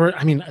wasn't like they were,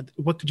 I mean,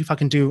 what could you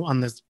fucking do on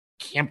this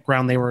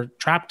campground they were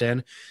trapped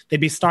in? They'd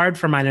be starved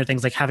for minor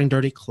things like having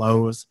dirty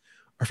clothes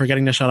or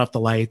forgetting to shut off the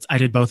lights. I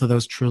did both of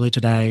those truly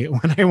today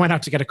when I went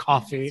out to get a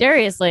coffee.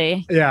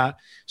 Seriously? Yeah.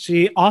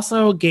 She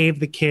also gave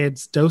the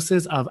kids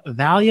doses of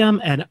Valium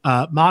and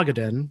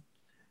Mogadon.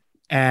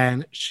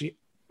 And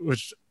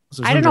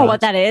I don't know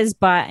what that is,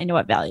 but I know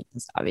what Valium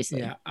is, obviously.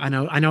 Yeah, I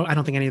know. I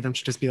don't think any of them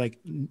should just be like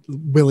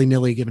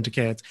willy-nilly given to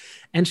kids.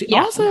 And she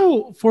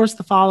also forced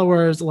the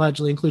followers,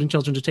 allegedly, including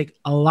children, to take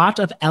a lot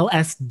of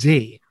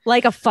LSD.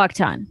 Like a fuck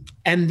ton.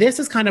 And this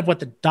is kind of what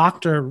the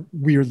doctor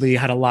weirdly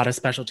had a lot of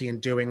specialty in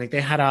doing. Like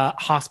they had a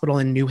hospital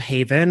in New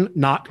Haven,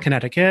 not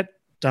Connecticut.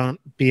 Don't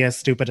be as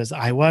stupid as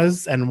I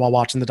was. And while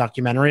watching the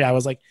documentary, I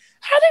was like,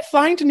 how did they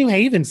flying to New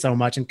Haven so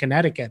much in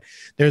Connecticut?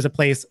 There's a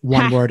place,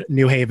 one word,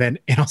 New Haven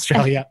in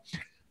Australia.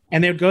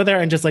 And they would go there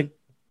and just like,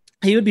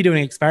 he would be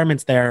doing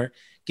experiments there,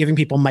 giving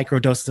people micro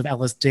doses of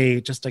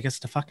LSD, just I guess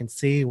to fucking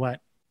see what's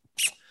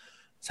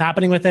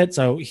happening with it.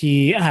 So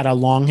he had a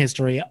long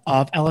history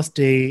of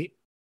LSD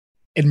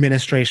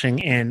administration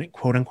in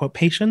quote unquote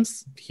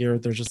patients. Here,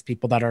 there's just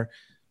people that are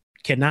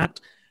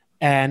kidnapped.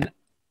 And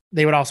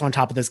they would also, on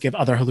top of this, give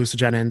other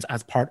hallucinogens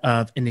as part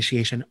of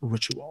initiation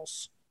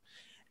rituals.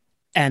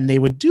 And they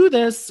would do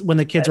this when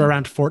the kids were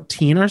around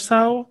 14 or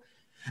so.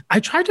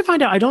 I tried to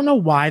find out. I don't know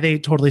why they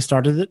totally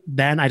started it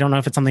then. I don't know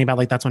if it's something about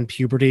like that's when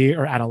puberty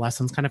or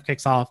adolescence kind of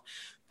kicks off,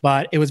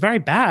 but it was very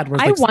bad.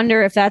 I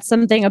wonder if that's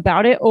something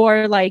about it,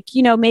 or like,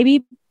 you know,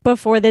 maybe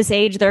before this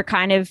age, they're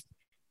kind of,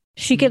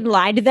 she can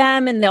lie to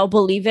them and they'll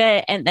believe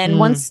it. And then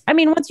once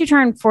you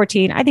turn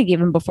 14, I think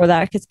even before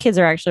that, because kids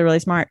are actually really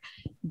smart.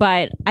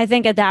 But I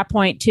think at that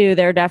point too,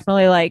 they're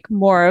definitely like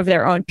more of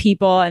their own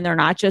people and they're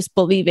not just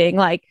believing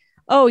like,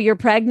 oh, you're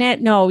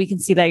pregnant? No, we can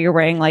see that you're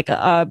wearing like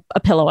a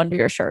pillow under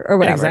your shirt or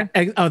whatever.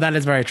 Oh, that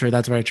is very true.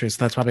 That's very true.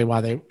 So that's probably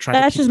why they try.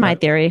 That's just my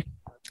theory.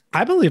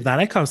 I believe that.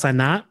 I co-sign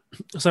that.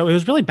 So it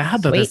was really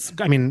bad though. This,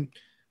 I mean,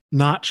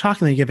 not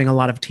shockingly, giving a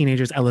lot of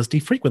teenagers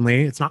LSD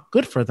frequently. It's not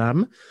good for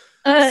them.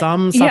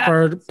 Some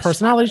suffered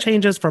personality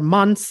changes for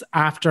months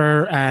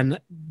after, and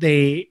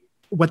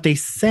what they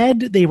said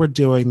they were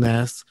doing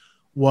this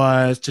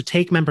was to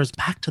take members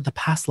back to the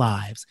past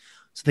lives,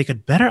 so they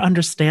could better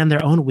understand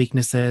their own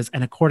weaknesses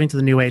and, according to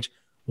the New Age,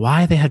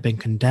 why they had been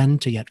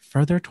condemned to yet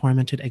further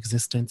tormented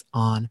existence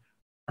on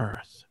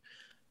Earth.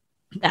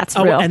 That's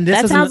real. And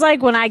this that sounds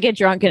like when I get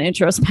drunk and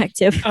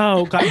introspective.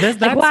 Oh God,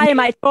 like, why am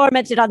I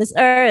tormented on this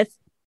earth?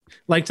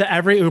 Like to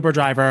every Uber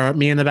driver,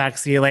 me in the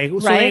backseat, like, so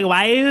like,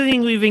 why do you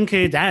think we've been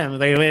condemned?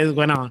 Like, what is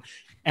going on?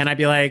 And I'd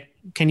be like,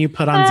 can you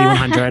put on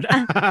Z100?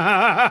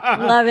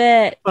 Love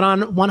it. Put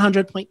on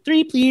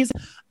 100.3, please.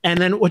 And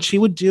then what she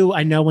would do,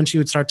 I know when she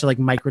would start to like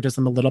microdose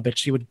them a little bit,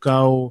 she would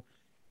go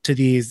to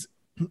these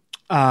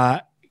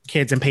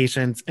kids and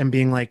patients and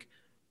being like,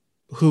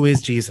 who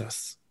is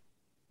Jesus?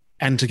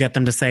 And to get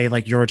them to say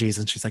like, you're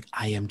Jesus. She's like,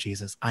 I am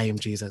Jesus. I am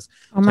Jesus.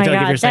 Oh my God.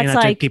 Like if you're saying that's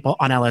that like, to people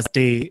on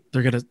LSD,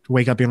 they're going to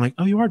wake up being like,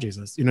 oh, you are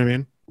Jesus. You know what I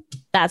mean?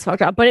 That's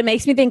fucked up. But it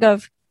makes me think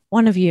of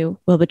one of you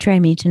will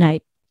betray me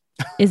tonight.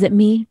 Is it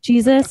me,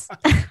 Jesus?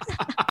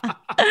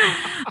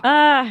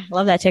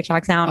 Love that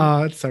TikTok sound.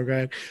 Oh, it's so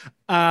good.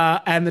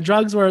 And the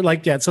drugs were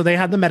like, yeah, so they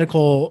had the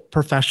medical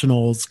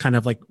professionals kind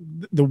of like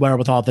the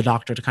wherewithal of the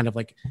doctor to kind of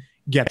like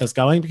get this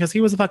going because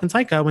he was a fucking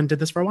psycho and did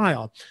this for a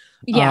while.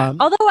 Yeah.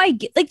 Although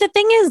the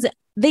thing is,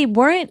 they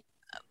weren't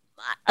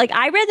like,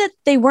 I read that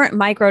they weren't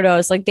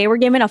microdose. Like they were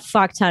given a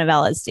fuck ton of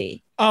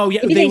LSD. Oh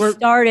yeah, they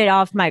started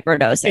off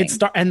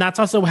microdosing. And that's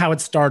also how it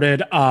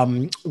started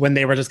when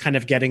they were just kind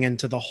of getting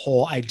into the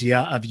whole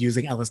idea of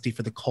using LSD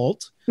for the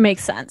cult.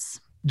 Makes sense.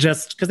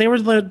 Just because they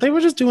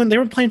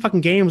were playing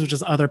fucking games with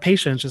just other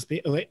patients, just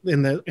be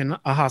in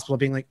a hospital,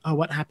 being like, oh,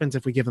 what happens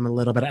if we give them a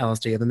little bit of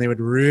LSD? And then they would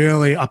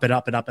really up it.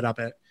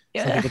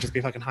 Yeah. So people just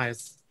be fucking high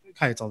as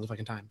kites all the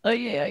fucking time. Oh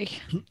yeah.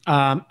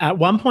 At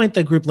one point,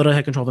 the group literally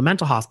had control of a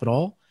mental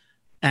hospital,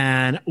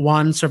 and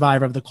one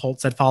survivor of the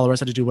cult said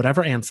followers had to do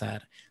whatever Anne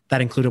said.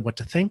 That included what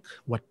to think,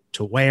 what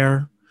to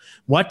wear,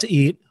 what to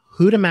eat,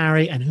 who to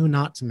marry, and who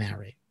not to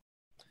marry.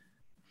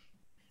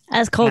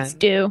 As cults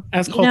do.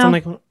 As cults, I'm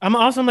like,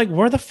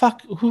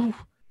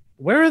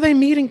 where are they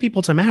meeting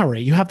people to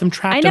marry? You have them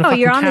trapped. I know, in a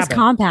you're on cabin. This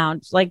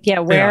compound. Like, yeah,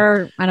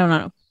 where? I don't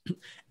know.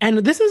 And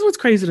this is what's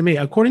crazy to me.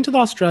 According to the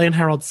Australian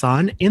Herald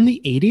Sun, in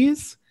the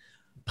 80s,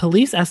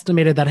 police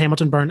estimated that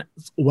Hamilton Byrne's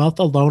wealth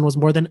alone was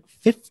more than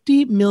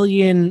 50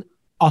 million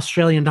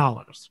Australian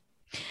dollars.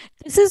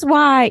 This is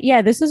what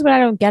I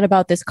don't get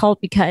about this cult,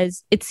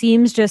 because it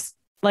seems just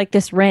like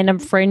this random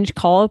fringe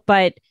cult,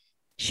 but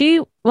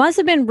she must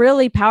have been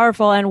really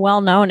powerful and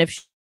well known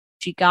if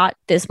she got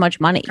this much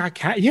money.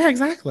 Yeah,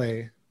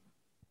 exactly.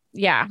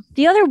 Yeah.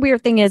 The other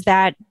weird thing is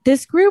that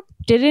this group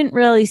didn't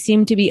really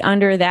seem to be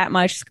under that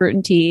much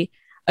scrutiny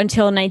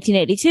until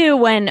 1982,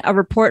 when a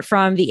report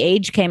from The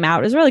Age came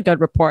out. It was a really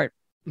good report.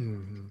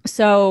 Mm-hmm.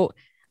 So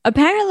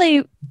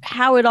apparently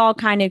how it all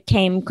kind of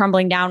came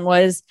crumbling down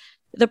was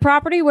the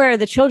property where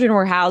the children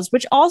were housed,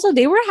 which also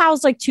they were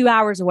housed like 2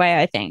 hours away,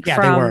 I think,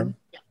 from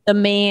the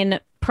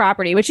main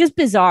property, which is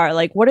bizarre.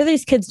 Like, what are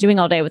these kids doing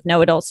all day with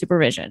no adult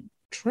supervision?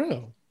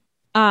 True.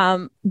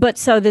 But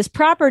so this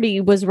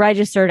property was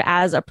registered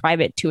as a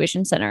private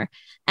tuition center,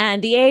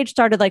 and The Age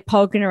started like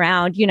poking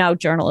around,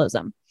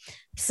 journalism.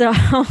 So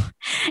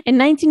in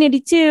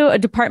 1982, a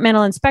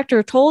departmental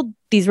inspector told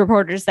these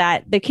reporters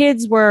that the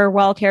kids were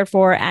well cared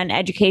for, and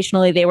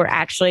educationally they were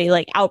actually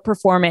like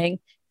outperforming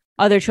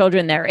other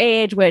children their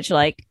age, which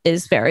like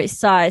is very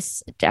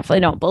sus.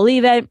 Definitely don't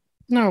believe it.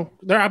 No,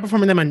 they're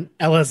outperforming them on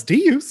LSD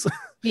use.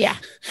 Yeah,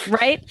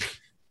 right.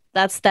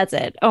 That's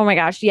it. Oh my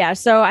gosh. Yeah.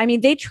 So, I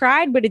mean, they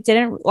tried, but it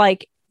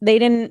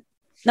didn't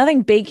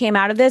nothing big came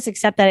out of this,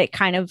 except that it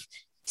kind of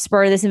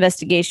spurred this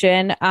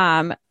investigation,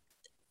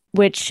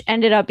 which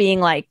ended up being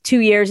like 2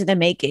 years in the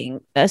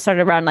making.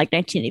 Started around like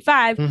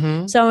 1985.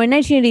 Mm-hmm. So in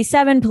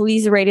 1987,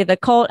 police raided the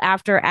cult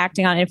after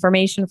acting on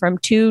information from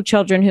 2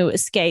 children who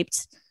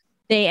escaped.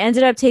 They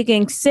ended up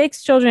taking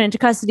 6 children into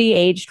custody,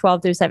 aged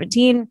 12 through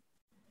 17.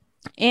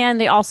 And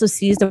they also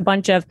seized a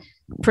bunch of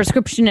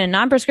prescription and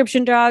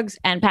non-prescription drugs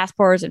and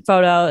passports and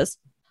photos,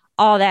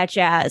 all that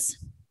jazz.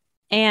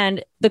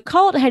 And the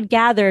cult had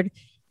gathered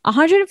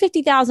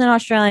 150,000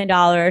 Australian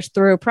dollars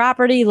through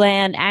property,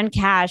 land, and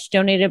cash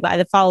donated by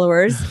the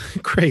followers.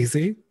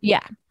 Crazy.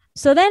 Yeah.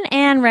 So then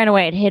Anne ran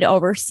away and hid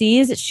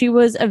overseas. She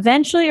was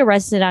eventually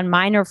arrested on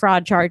minor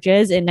fraud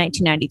charges in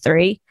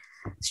 1993.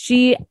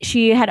 She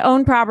had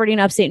owned property in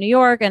upstate New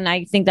York, and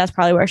I think that's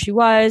probably where she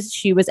was.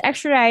 She was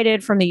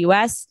extradited from the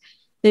U.S.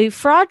 The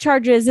fraud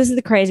charges, this is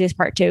the craziest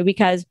part too,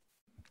 because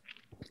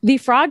the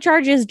fraud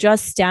charges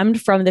just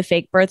stemmed from the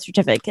fake birth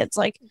certificates.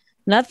 Like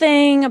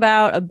nothing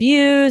about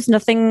abuse,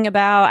 nothing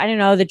about, I don't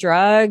know, the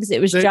drugs. It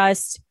was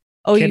just,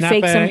 you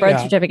faked some birth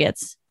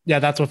certificates. Yeah,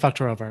 that's what fucked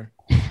her over.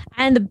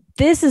 And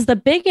this is the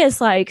biggest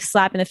like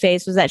slap in the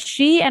face, was that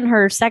she and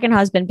her second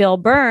husband, Bill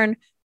Byrne,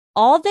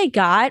 all they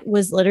got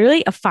was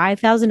literally a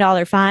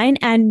 $5,000 fine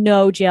and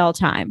no jail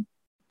time.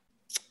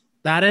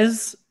 That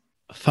is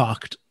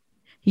fucked.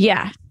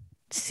 Yeah.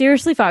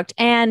 Seriously fucked.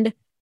 And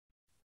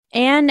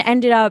Anne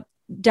ended up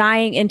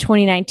dying in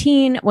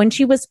 2019 when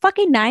she was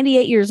fucking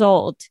 98 years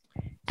old.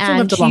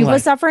 And she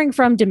was suffering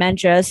from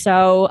dementia.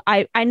 So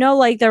I know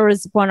like there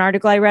was one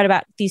article I read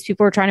about these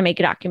people were trying to make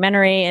a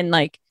documentary, and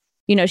like,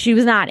 she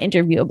was not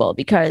interviewable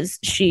because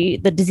the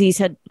disease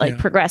had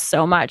progressed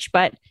so much.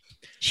 But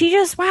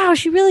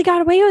she really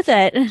got away with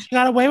it. She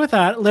got away with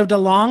that, lived a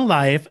long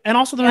life, and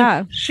also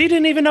she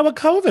didn't even know what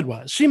COVID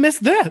was. She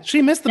missed this.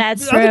 She missed the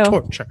other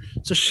torture.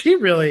 So she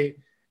really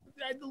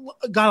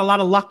got a lot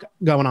of luck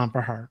going on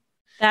for her.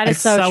 That is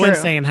it's so true.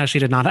 insane how she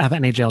did not have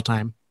any jail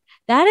time.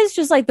 That is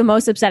just like the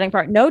most upsetting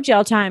part. No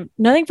jail time,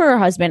 nothing for her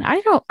husband.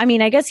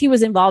 I guess he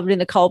was involved in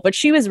the cult, but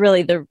she was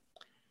really the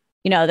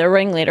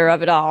ringleader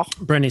of it all.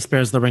 Britney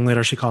Spears, the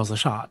ringleader, she calls the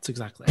shots.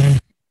 Exactly.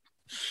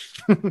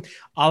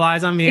 All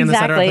eyes on me in the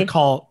center of the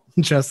cult.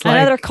 Just like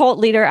another cult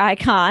leader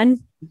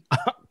icon.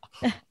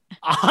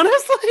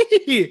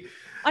 Honestly.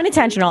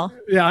 Unintentional.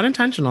 Yeah,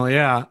 unintentional.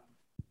 Yeah.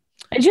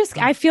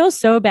 I feel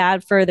so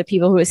bad for the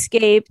people who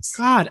escaped.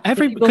 God,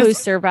 people who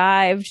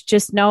survived,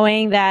 just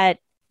knowing that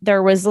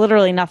there was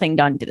literally nothing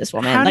done to this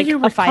woman. Like a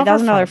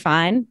 $5,000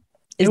 fine.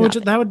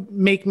 That would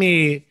make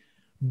me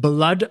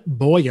blood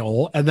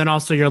boil. And then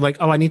also you're like,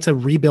 oh, I need to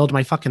rebuild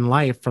my fucking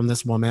life from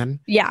this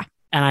woman. Yeah.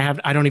 And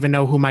I don't even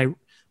know who my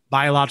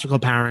biological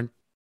parent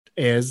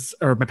is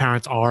or my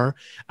parents are.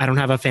 I don't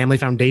have a family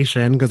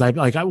foundation because what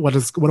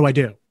do I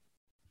do?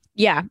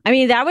 Yeah. I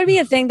mean, that would be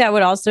a thing that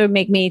would also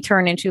make me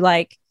turn into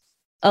like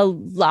a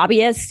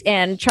lobbyist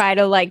and try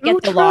to like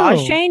get the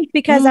laws changed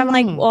because I'm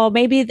like, well,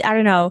 maybe, I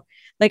don't know,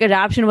 like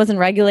adoption wasn't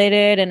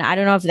regulated and I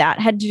don't know if that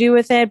had to do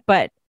with it,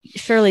 but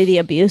surely the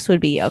abuse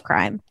would be a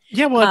crime.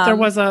 Yeah. Well, if there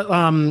was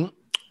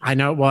I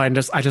know, well, I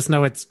just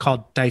know it's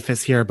called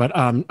DIFUS here, but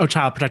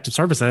Child Protective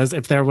Services,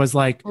 if there was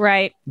like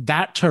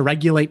that to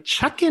regulate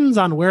check-ins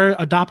on where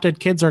adopted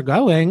kids are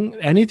going,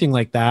 anything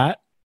like that.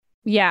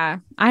 Yeah,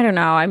 I don't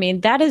know. I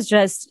mean, that is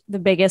just the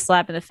biggest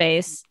slap in the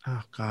face.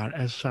 Oh God,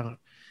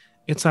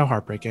 it's so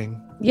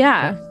heartbreaking.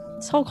 Yeah,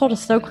 this whole cult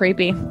is so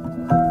creepy.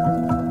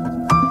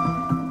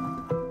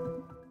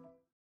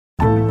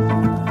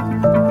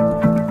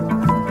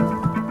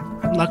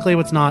 Luckily,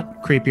 what's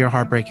not creepy or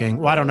heartbreaking,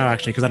 well, I don't know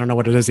actually, because I don't know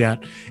what it is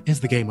yet,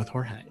 is the game with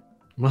Jorge.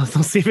 Well,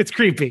 let's see if it's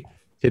creepy.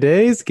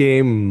 Today's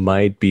game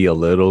might be a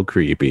little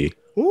creepy.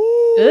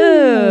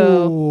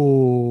 Ooh.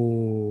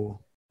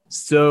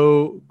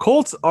 So,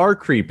 cults are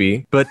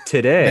creepy, but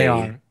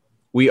today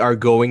we are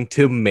going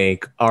to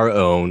make our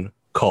own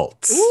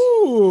cults.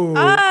 Ooh.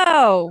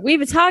 Oh, we've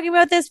been talking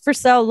about this for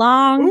so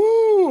long.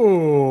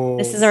 Ooh.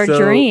 This is our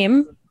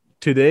dream.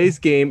 Today's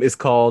game is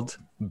called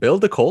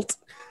Build a Cult.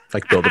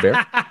 Like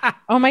Build-A-Bear.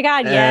 Oh my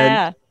God,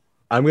 yeah.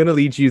 I'm going to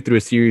lead you through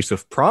a series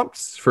of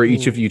prompts for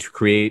each of you to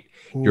create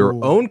your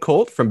own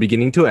cult from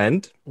beginning to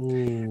end.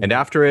 And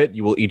after it,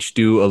 you will each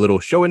do a little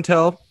show and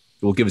tell.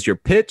 You will give us your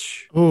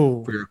pitch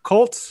for your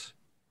cult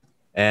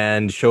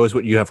and show us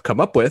what you have come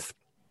up with.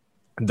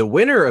 The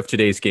winner of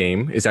today's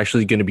game is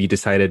actually going to be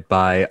decided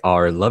by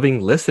our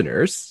loving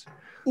listeners.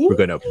 We're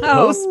going to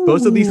post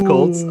both of these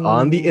cults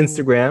on the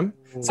Instagram.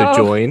 So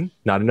join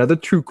Not Another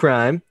True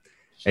Crime.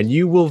 And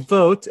you will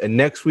vote, and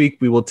next week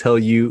we will tell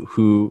you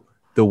who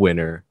the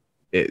winner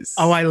is.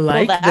 Oh, I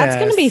like that. That's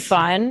going to be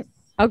fun.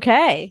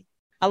 Okay.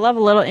 I love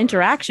a little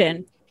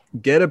interaction.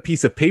 Get a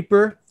piece of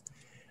paper,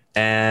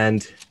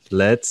 and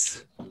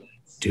let's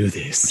do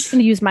this. I'm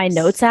going to use my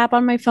notes app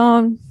on my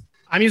phone.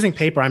 I'm using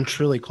paper. I'm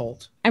truly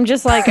cold. I'm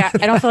just like,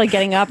 I don't feel like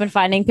getting up and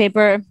finding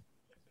paper.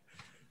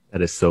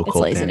 That is so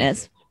cold. It's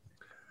laziness.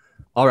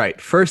 All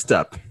right. First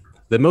up,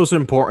 the most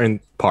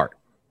important part.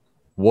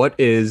 What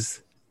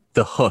is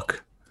the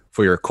hook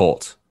for your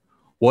cult?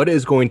 What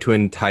is going to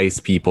entice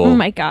people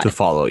to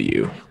follow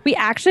you? We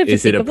actually have to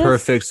Is it a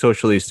perfect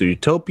socialist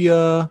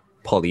utopia,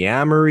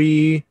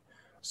 polyamory,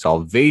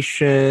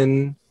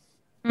 salvation?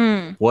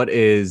 What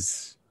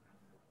is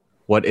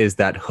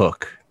that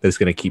hook that's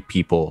going to keep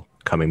people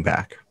coming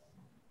back?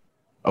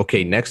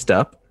 Okay, next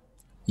up,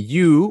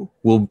 you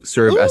will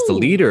serve as the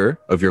leader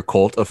of your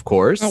cult, of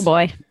course. Oh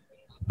boy.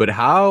 But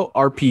how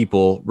are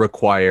people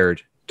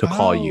required to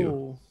call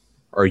you?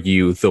 Are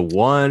you the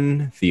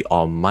one, the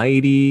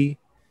almighty,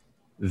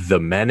 the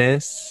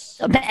menace,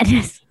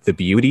 the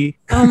beauty?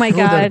 Oh my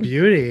God. The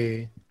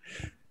beauty.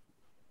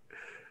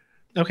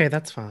 Okay,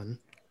 that's fun.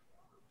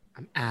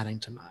 I'm adding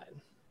to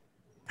mine.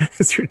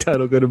 Is your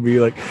title going to be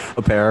like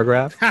a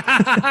paragraph?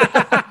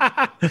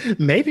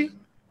 Maybe.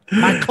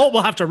 My cult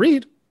will have to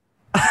read.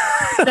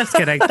 Just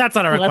kidding. That's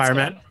not a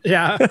requirement.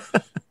 Yeah.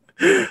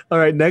 All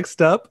right,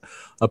 next up,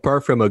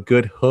 apart from a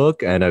good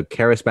hook and a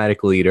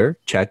charismatic leader,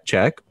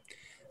 check.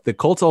 The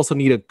cults also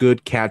need a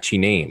good, catchy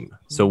name.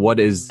 So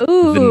what is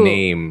the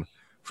name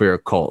for your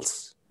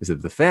cults? Is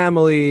it the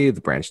family,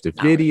 the Branch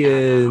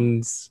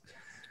Davidians?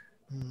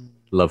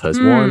 Love Has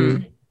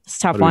Won? It's a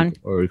tough one.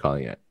 What are we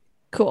calling it?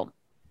 Cool.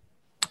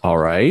 All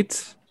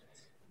right.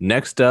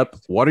 Next up,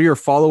 what are your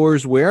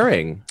followers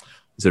wearing?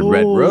 Is it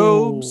red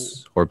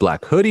robes or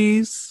black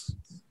hoodies?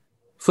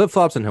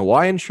 Flip-flops and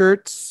Hawaiian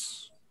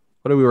shirts?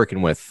 What are we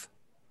working with?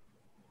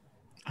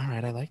 All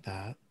right, I like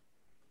that.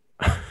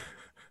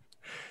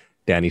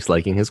 Danny's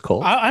liking his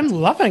cult. I'm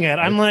loving it.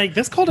 I'm like,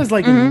 this cult is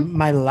like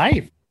my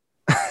life.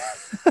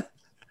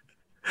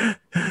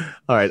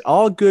 All right.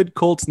 All good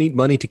cults need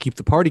money to keep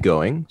the party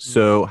going.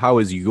 So how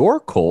is your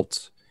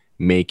cult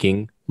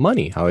making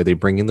money? How are they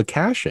bringing the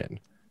cash in?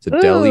 Is it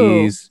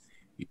delis,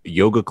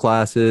 yoga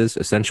classes,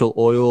 essential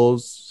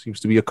oils seems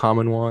to be a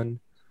common one.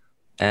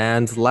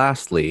 And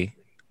lastly,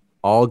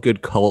 all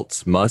good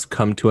cults must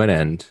come to an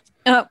end.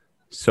 Oh.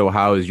 So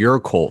how is your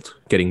cult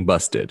getting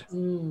busted?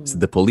 Is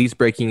the police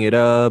breaking it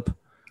up?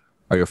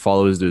 Are your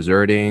followers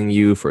deserting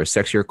you for a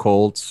sexier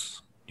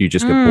cult? Do you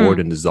just get bored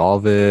and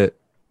dissolve it?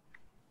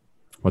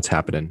 What's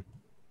happening?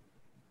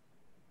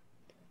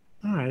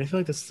 All right, I feel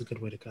like this is a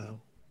good way to go.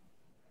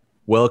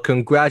 Well,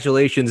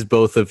 congratulations,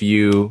 both of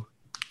you.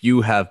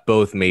 You have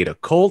both made a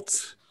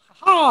cult.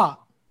 Ha!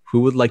 Who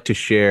would like to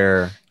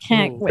share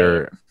Can't wait.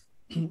 their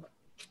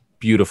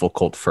beautiful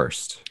cult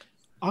first?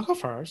 I'll go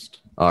first.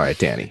 All right,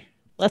 Danny.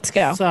 Let's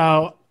go.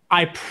 So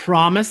I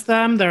promise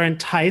them they're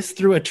enticed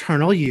through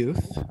eternal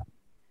youth.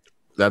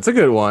 That's a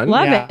good one.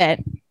 Love Yeah.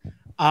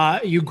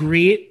 it. You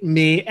greet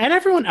me and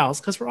everyone else,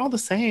 because we're all the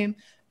same,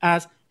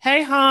 as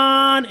 "Hey,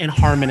 hon," in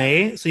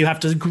harmony. So you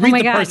have to greet my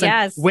the God, person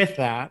yes. with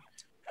that.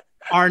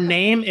 Our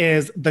name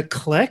is The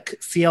Click,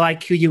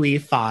 CLIQUE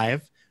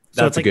 5.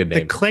 So That's it's a like good the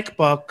name. Click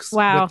books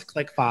Wow. with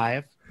Click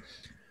 5.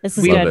 This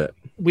is We- Love good. it.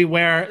 We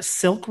wear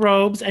silk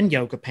robes and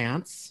yoga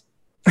pants.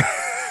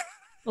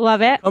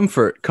 Love it.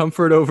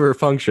 Comfort over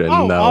function.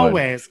 Oh, that one.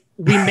 always.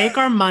 We make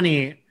our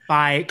money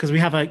because we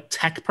have a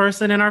tech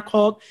person in our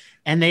cult,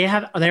 and they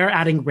are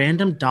adding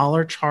random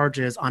dollar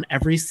charges on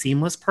every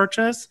seamless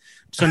purchase,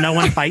 so no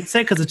one fights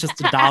it because it's just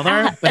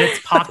 $1, but it's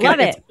pocket. Love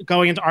it. It's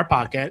going into our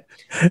pocket,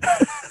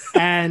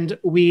 and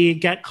we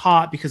get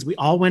caught because we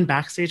all win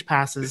backstage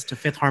passes to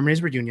Fifth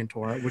Harmony's reunion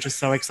tour, which is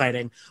so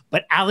exciting.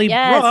 But Allie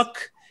Yes.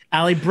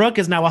 Brooke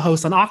is now a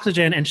host on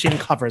Oxygen, and she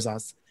uncovers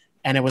us,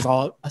 and it was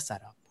all a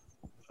setup.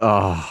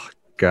 Oh,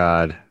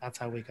 God. That's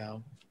how we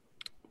go.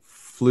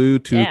 Flew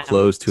too Damn.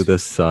 close to the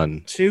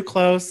sun. Too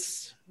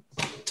close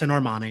to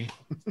Normani.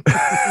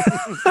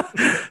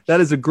 That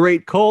is a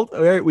great cult.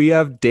 All right, we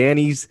have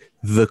Danny's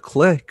The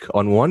Click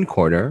on one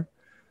corner.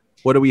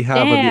 What do we have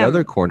on the Damn.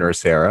 other corner,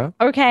 Sarah?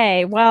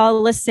 Okay,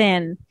 well,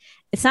 listen,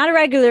 it's not a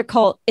regular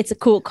cult. It's a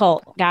cool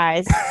cult,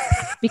 guys,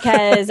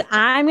 because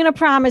I'm going to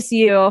promise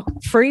you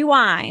free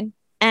wine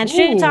and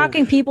shit Ooh.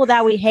 talking people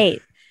that we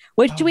hate,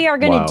 which we are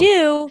going to Wow.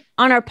 do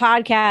on our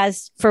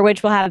podcast, for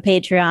which we'll have a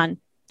Patreon. And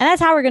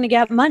that's how we're going to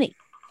get money.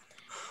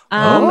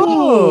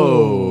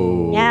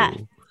 Oh. yeah.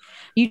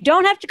 You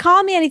don't have to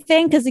call me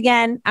anything because,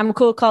 again, I'm a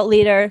cool cult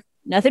leader.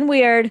 Nothing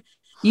weird.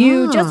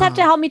 You just have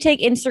to help me take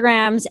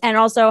Instagrams and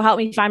also help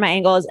me find my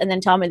angles and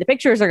then tell me the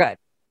pictures are good.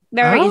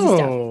 Very easy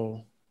stuff.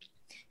 Oh.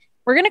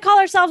 We're going to call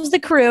ourselves the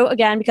Crew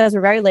again because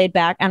we're very laid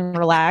back and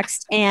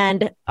relaxed.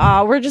 And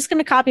we're just going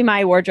to copy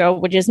my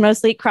wardrobe, which is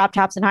mostly crop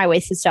tops and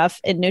high-waisted stuff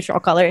in neutral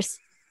colors.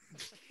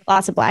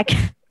 Lots of black.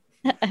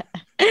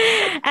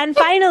 And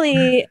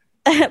finally,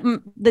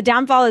 the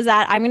downfall is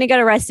that I'm going to get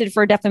arrested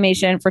for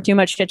defamation for too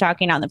much shit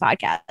talking on the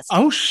podcast.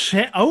 Oh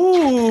shit!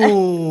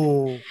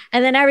 Oh,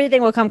 And then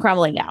everything will come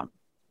crumbling down.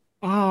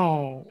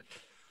 oh.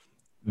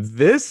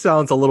 This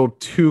sounds a little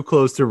too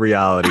close to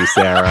reality,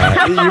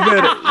 Sarah.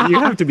 You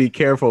have to be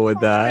careful with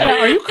that.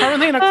 Are you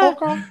currently in a cult,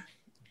 girl?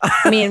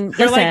 I mean,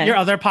 You're listen, like your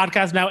other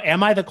podcast now.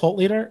 Am I the cult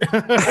leader?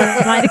 am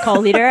I the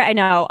cult leader? I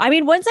know. I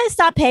mean, once I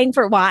stop paying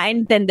for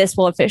wine, then this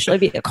will officially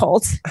be a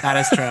cult. That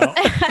is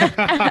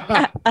true.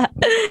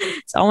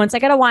 So once I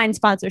get a wine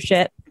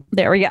sponsorship,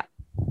 there we go.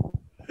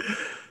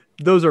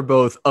 Those are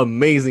both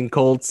amazing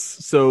cults.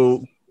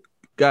 So,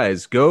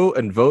 guys, go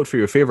and vote for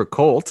your favorite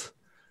cult.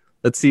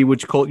 Let's see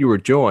which cult you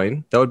would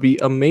join. That would be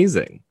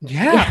amazing.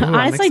 Yeah. Ooh, I'm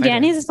Honestly, excited.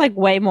 Danny's is like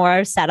way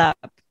more set up.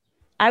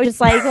 I was just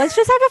like, let's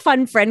just have a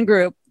fun friend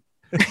group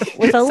with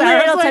a Sarah's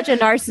little like- touch of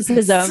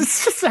narcissism.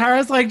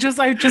 Sarah's like just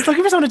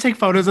looking for someone to take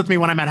photos with me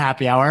when I'm at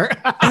happy hour.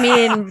 I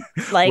mean,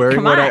 like, Wearing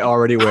come what I on.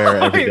 already wear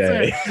every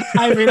day.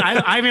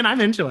 I mean,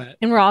 I'm into it.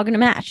 And we're all going to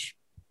match.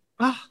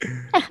 Ah.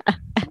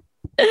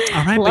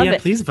 All right, Love but yeah,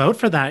 it. please vote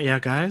for that, yeah,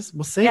 guys.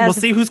 We'll see. Yes. We'll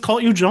see whose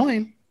cult you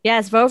join.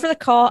 Yes, vote for the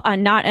cult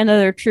on Not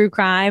Another True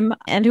Crime,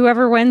 and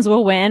whoever wins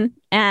will win.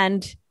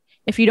 And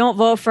if you don't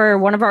vote for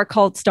one of our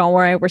cults, don't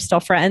worry, we're still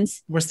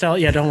friends. We're still,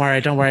 yeah. Don't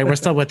worry. We're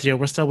still with you.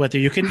 We're still with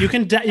you.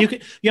 You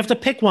have to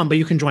pick one, but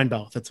you can join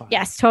both. It's fine.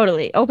 Yes,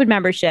 totally. Open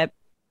membership.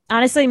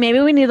 Honestly, maybe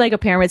we need like a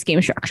pyramid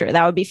scheme structure.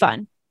 That would be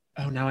fun.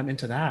 Oh, now I'm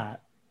into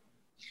that.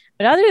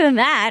 But other than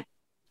that,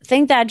 I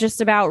think that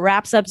just about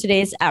wraps up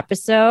today's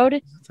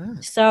episode. That's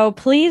it. So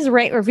please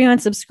rate, review,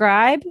 and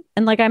subscribe.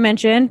 And like I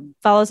mentioned,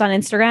 follow us on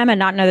Instagram and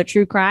Not Another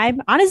True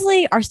Crime.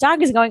 Honestly, our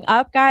stock is going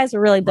up, guys.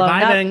 We're really We're blowing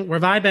up. vibing. We're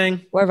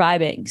vibing. We're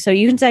vibing. So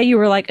you can say you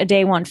were like a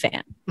day one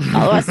fan.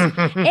 Follow us.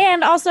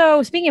 And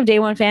also, speaking of day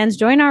one fans,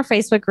 join our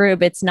Facebook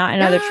group. It's Not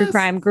Another True Yes.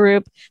 Crime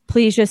group.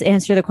 Please just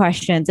answer the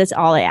questions. That's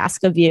all I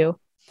ask of you.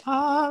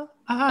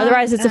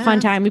 Otherwise, it's a fun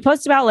time. We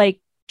post about like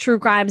true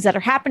crimes that are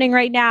happening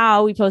right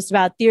now. We post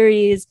about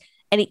theories,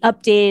 any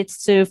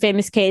updates to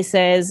famous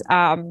cases.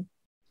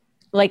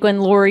 Like when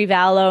Lori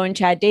Vallow and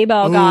Chad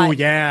Daybell Oh got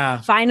yeah.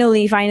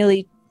 finally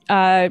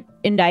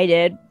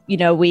indicted. You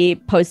know, we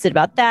posted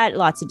about that.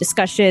 Lots of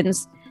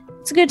discussions.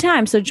 It's a good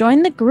time. So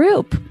join the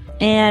group.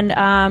 And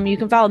you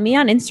can follow me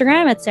on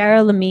Instagram at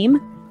Sarah Lamime.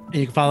 And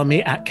you can follow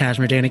me at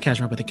Cashmere Danny,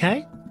 Cashmere with a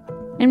K.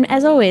 And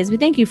as always, we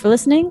thank you for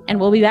listening, and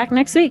we'll be back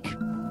next week.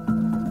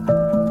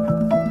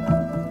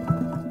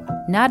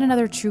 Not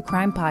Another True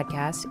Crime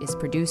Podcast is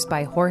produced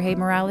by Jorge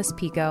Morales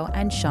Pico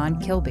and Sean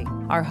Kilby.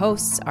 Our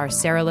hosts are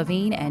Sarah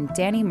Levine and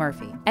Danny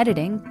Murphy.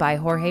 Editing by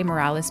Jorge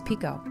Morales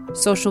Pico.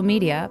 Social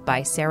media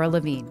by Sarah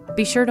Levine.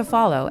 Be sure to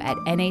follow at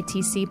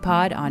NATC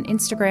Pod on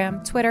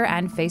Instagram, Twitter,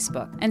 and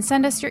Facebook. And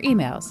send us your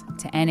emails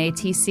to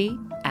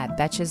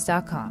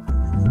natc@betches.com.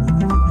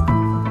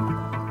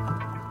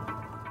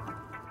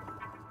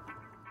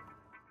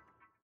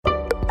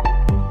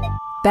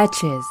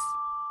 Betches.